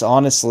it's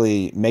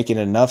honestly making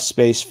enough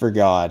space for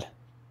God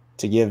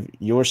to give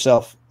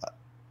yourself,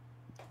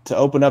 to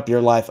open up your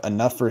life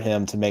enough for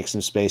him to make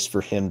some space for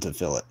him to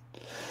fill it.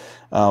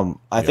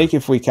 I think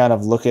if we kind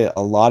of look at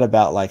a lot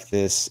about like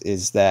this,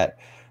 is that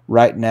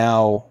right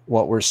now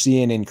what we're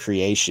seeing in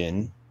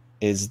creation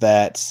is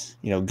that,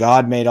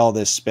 God made all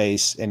this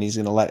space and he's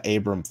going to let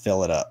Abram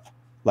fill it up,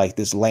 like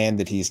this land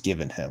that he's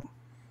given him.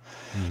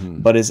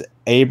 But as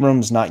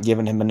Abram's not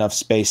giving him enough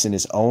space in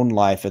his own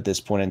life at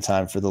this point in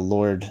time for the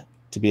Lord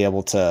to be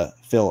able to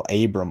fill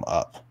Abram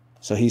up.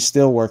 So he's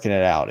still working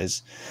it out.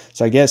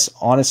 So I guess,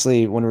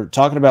 honestly, when we're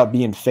talking about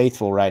being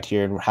faithful right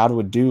here and how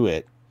to do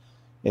it,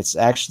 it's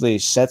actually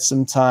set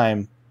some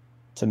time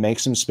to make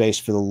some space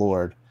for the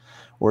Lord.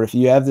 Or if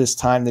you have this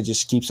time that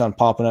just keeps on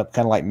popping up,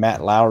 kind of like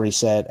Matt Lowry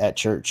said at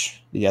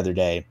church the other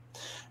day,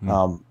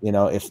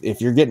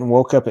 if you're getting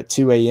woke up at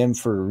 2 a.m.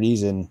 for a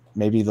reason,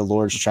 maybe the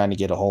Lord's trying to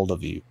get a hold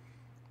of you.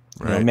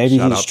 Right. Maybe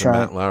Shout he's out to trying.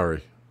 Matt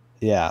Lowry.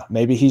 Yeah,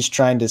 maybe he's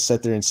trying to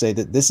sit there and say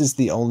that this is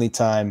the only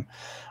time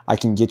I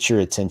can get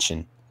your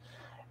attention.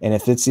 And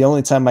if it's the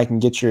only time I can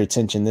get your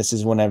attention, this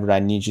is whenever I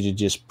need you to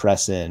just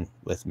press in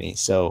with me.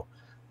 So,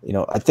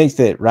 I think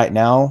that right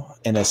now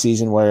in a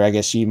season where I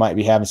guess you might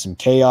be having some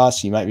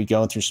chaos, you might be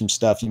going through some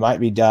stuff, you might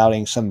be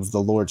doubting some of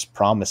the Lord's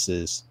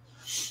promises.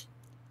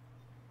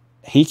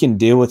 He can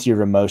deal with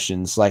your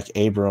emotions like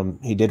he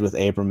did with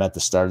Abram at the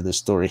start of this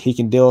story. He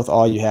can deal with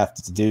all you have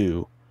to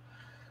do,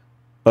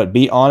 but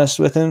be honest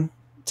with him.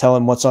 Tell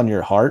him what's on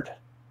your heart.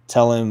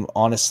 Tell him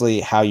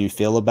honestly how you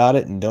feel about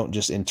it, and don't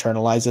just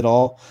internalize it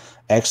all.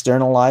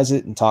 Externalize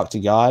it and talk to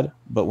God.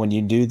 But when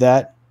you do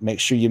that, make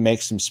sure you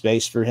make some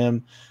space for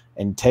him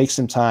and take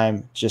some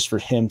time just for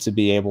him to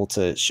be able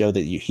to show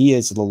that he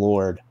is the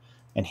Lord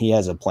and he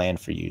has a plan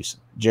for you. So,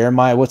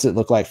 Jeremiah, what's it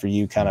look like for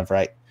you kind of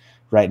right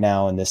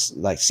now in this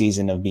like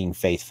season of being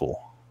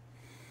faithful?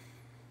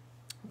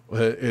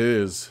 Well, it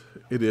is.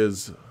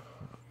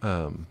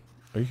 Are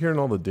you hearing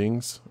all the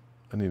dings?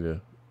 I need to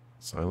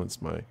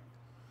silence my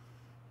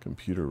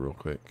computer real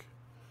quick.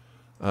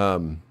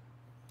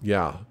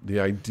 Yeah, the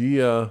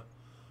idea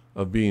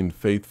of being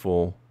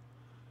faithful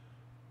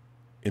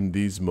in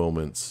these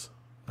moments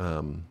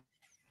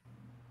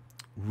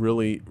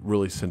really,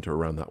 really center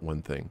around that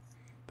one thing,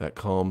 that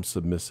calm,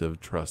 submissive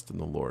trust in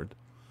the Lord,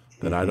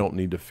 that I don't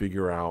need to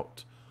figure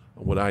out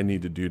what I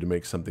need to do to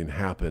make something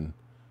happen,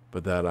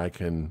 but that I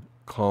can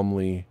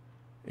calmly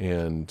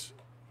and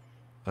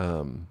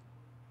I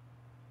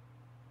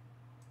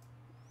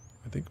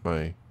think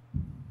my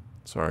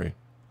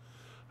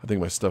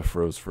stuff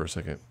froze for a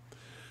second.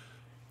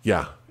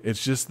 Yeah,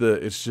 it's just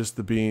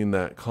the being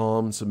that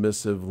calm,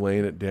 submissive,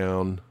 laying it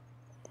down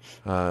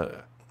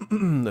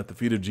at the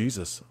feet of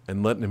Jesus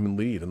and letting him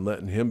lead and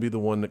letting him be the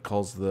one that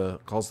calls the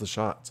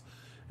shots,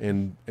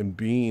 and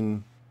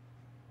being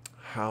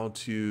how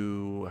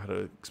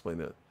to explain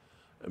that,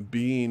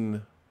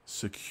 being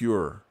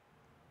secure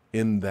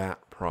in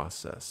that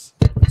process.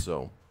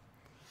 So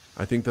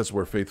I think that's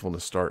where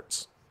faithfulness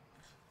starts.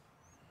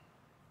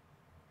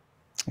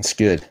 That's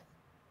good.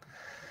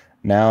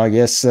 Now I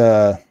guess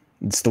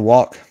it's the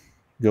walk.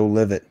 Go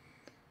live it.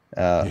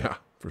 Yeah,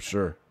 for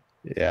sure.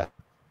 Yeah.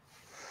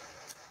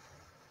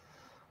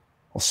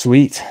 Well,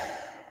 sweet.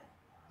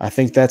 I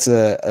think that's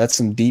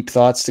some deep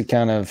thoughts to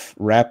kind of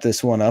wrap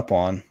this one up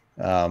on.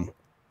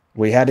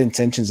 We had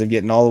intentions of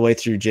getting all the way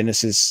through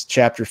Genesis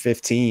chapter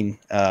 15,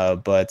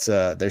 but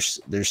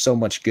there's so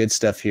much good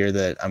stuff here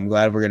that I'm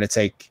glad we're going to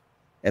take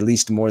at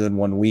least more than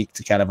 1 week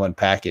to kind of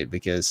unpack it,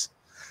 because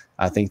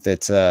I think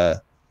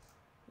that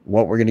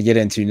what we're going to get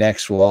into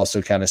next will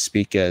also kind of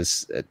speak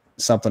as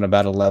something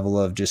about a level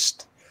of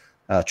just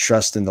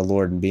trust in the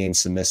Lord and being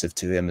submissive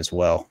to Him as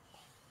well.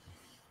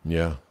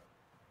 Yeah.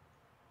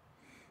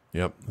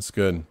 Yep, that's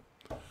good.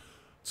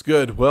 It's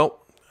good. Well,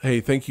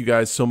 hey, thank you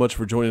guys so much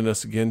for joining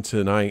us again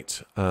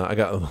tonight. I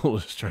got a little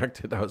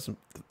distracted. I was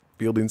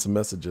fielding some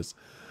messages.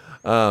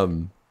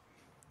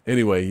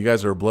 Anyway, you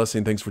guys are a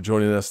blessing. Thanks for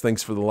joining us.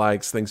 Thanks for the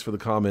likes. Thanks for the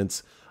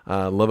comments.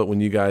 Love it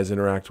when you guys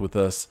interact with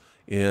us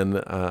on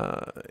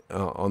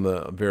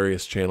the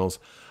various channels.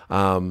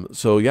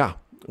 So yeah,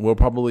 we'll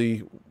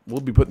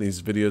be putting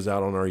these videos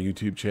out on our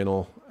YouTube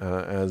channel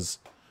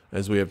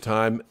as we have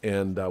time,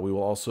 and we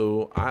will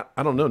also.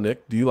 I don't know,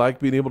 Nick. Do you like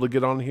being able to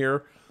get on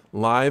here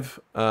live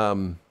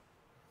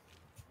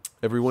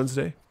every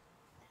Wednesday?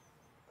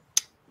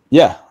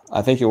 Yeah,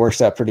 I think it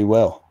works out pretty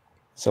well.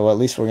 So at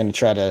least we're going to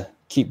try to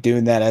keep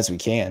doing that as we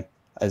can.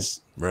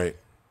 Right.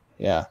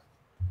 Yeah.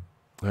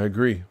 I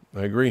agree.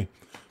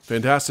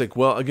 Fantastic.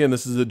 Well, again,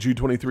 this is a Jude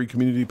 23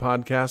 community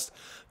podcast.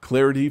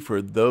 Clarity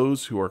for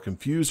those who are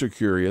confused or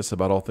curious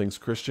about all things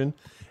Christian.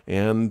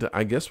 And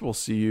I guess we'll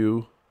see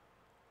you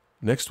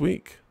next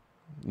week.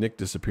 Nick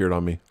disappeared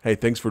on me. Hey,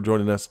 thanks for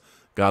joining us.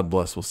 God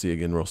bless. We'll see you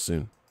again real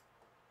soon.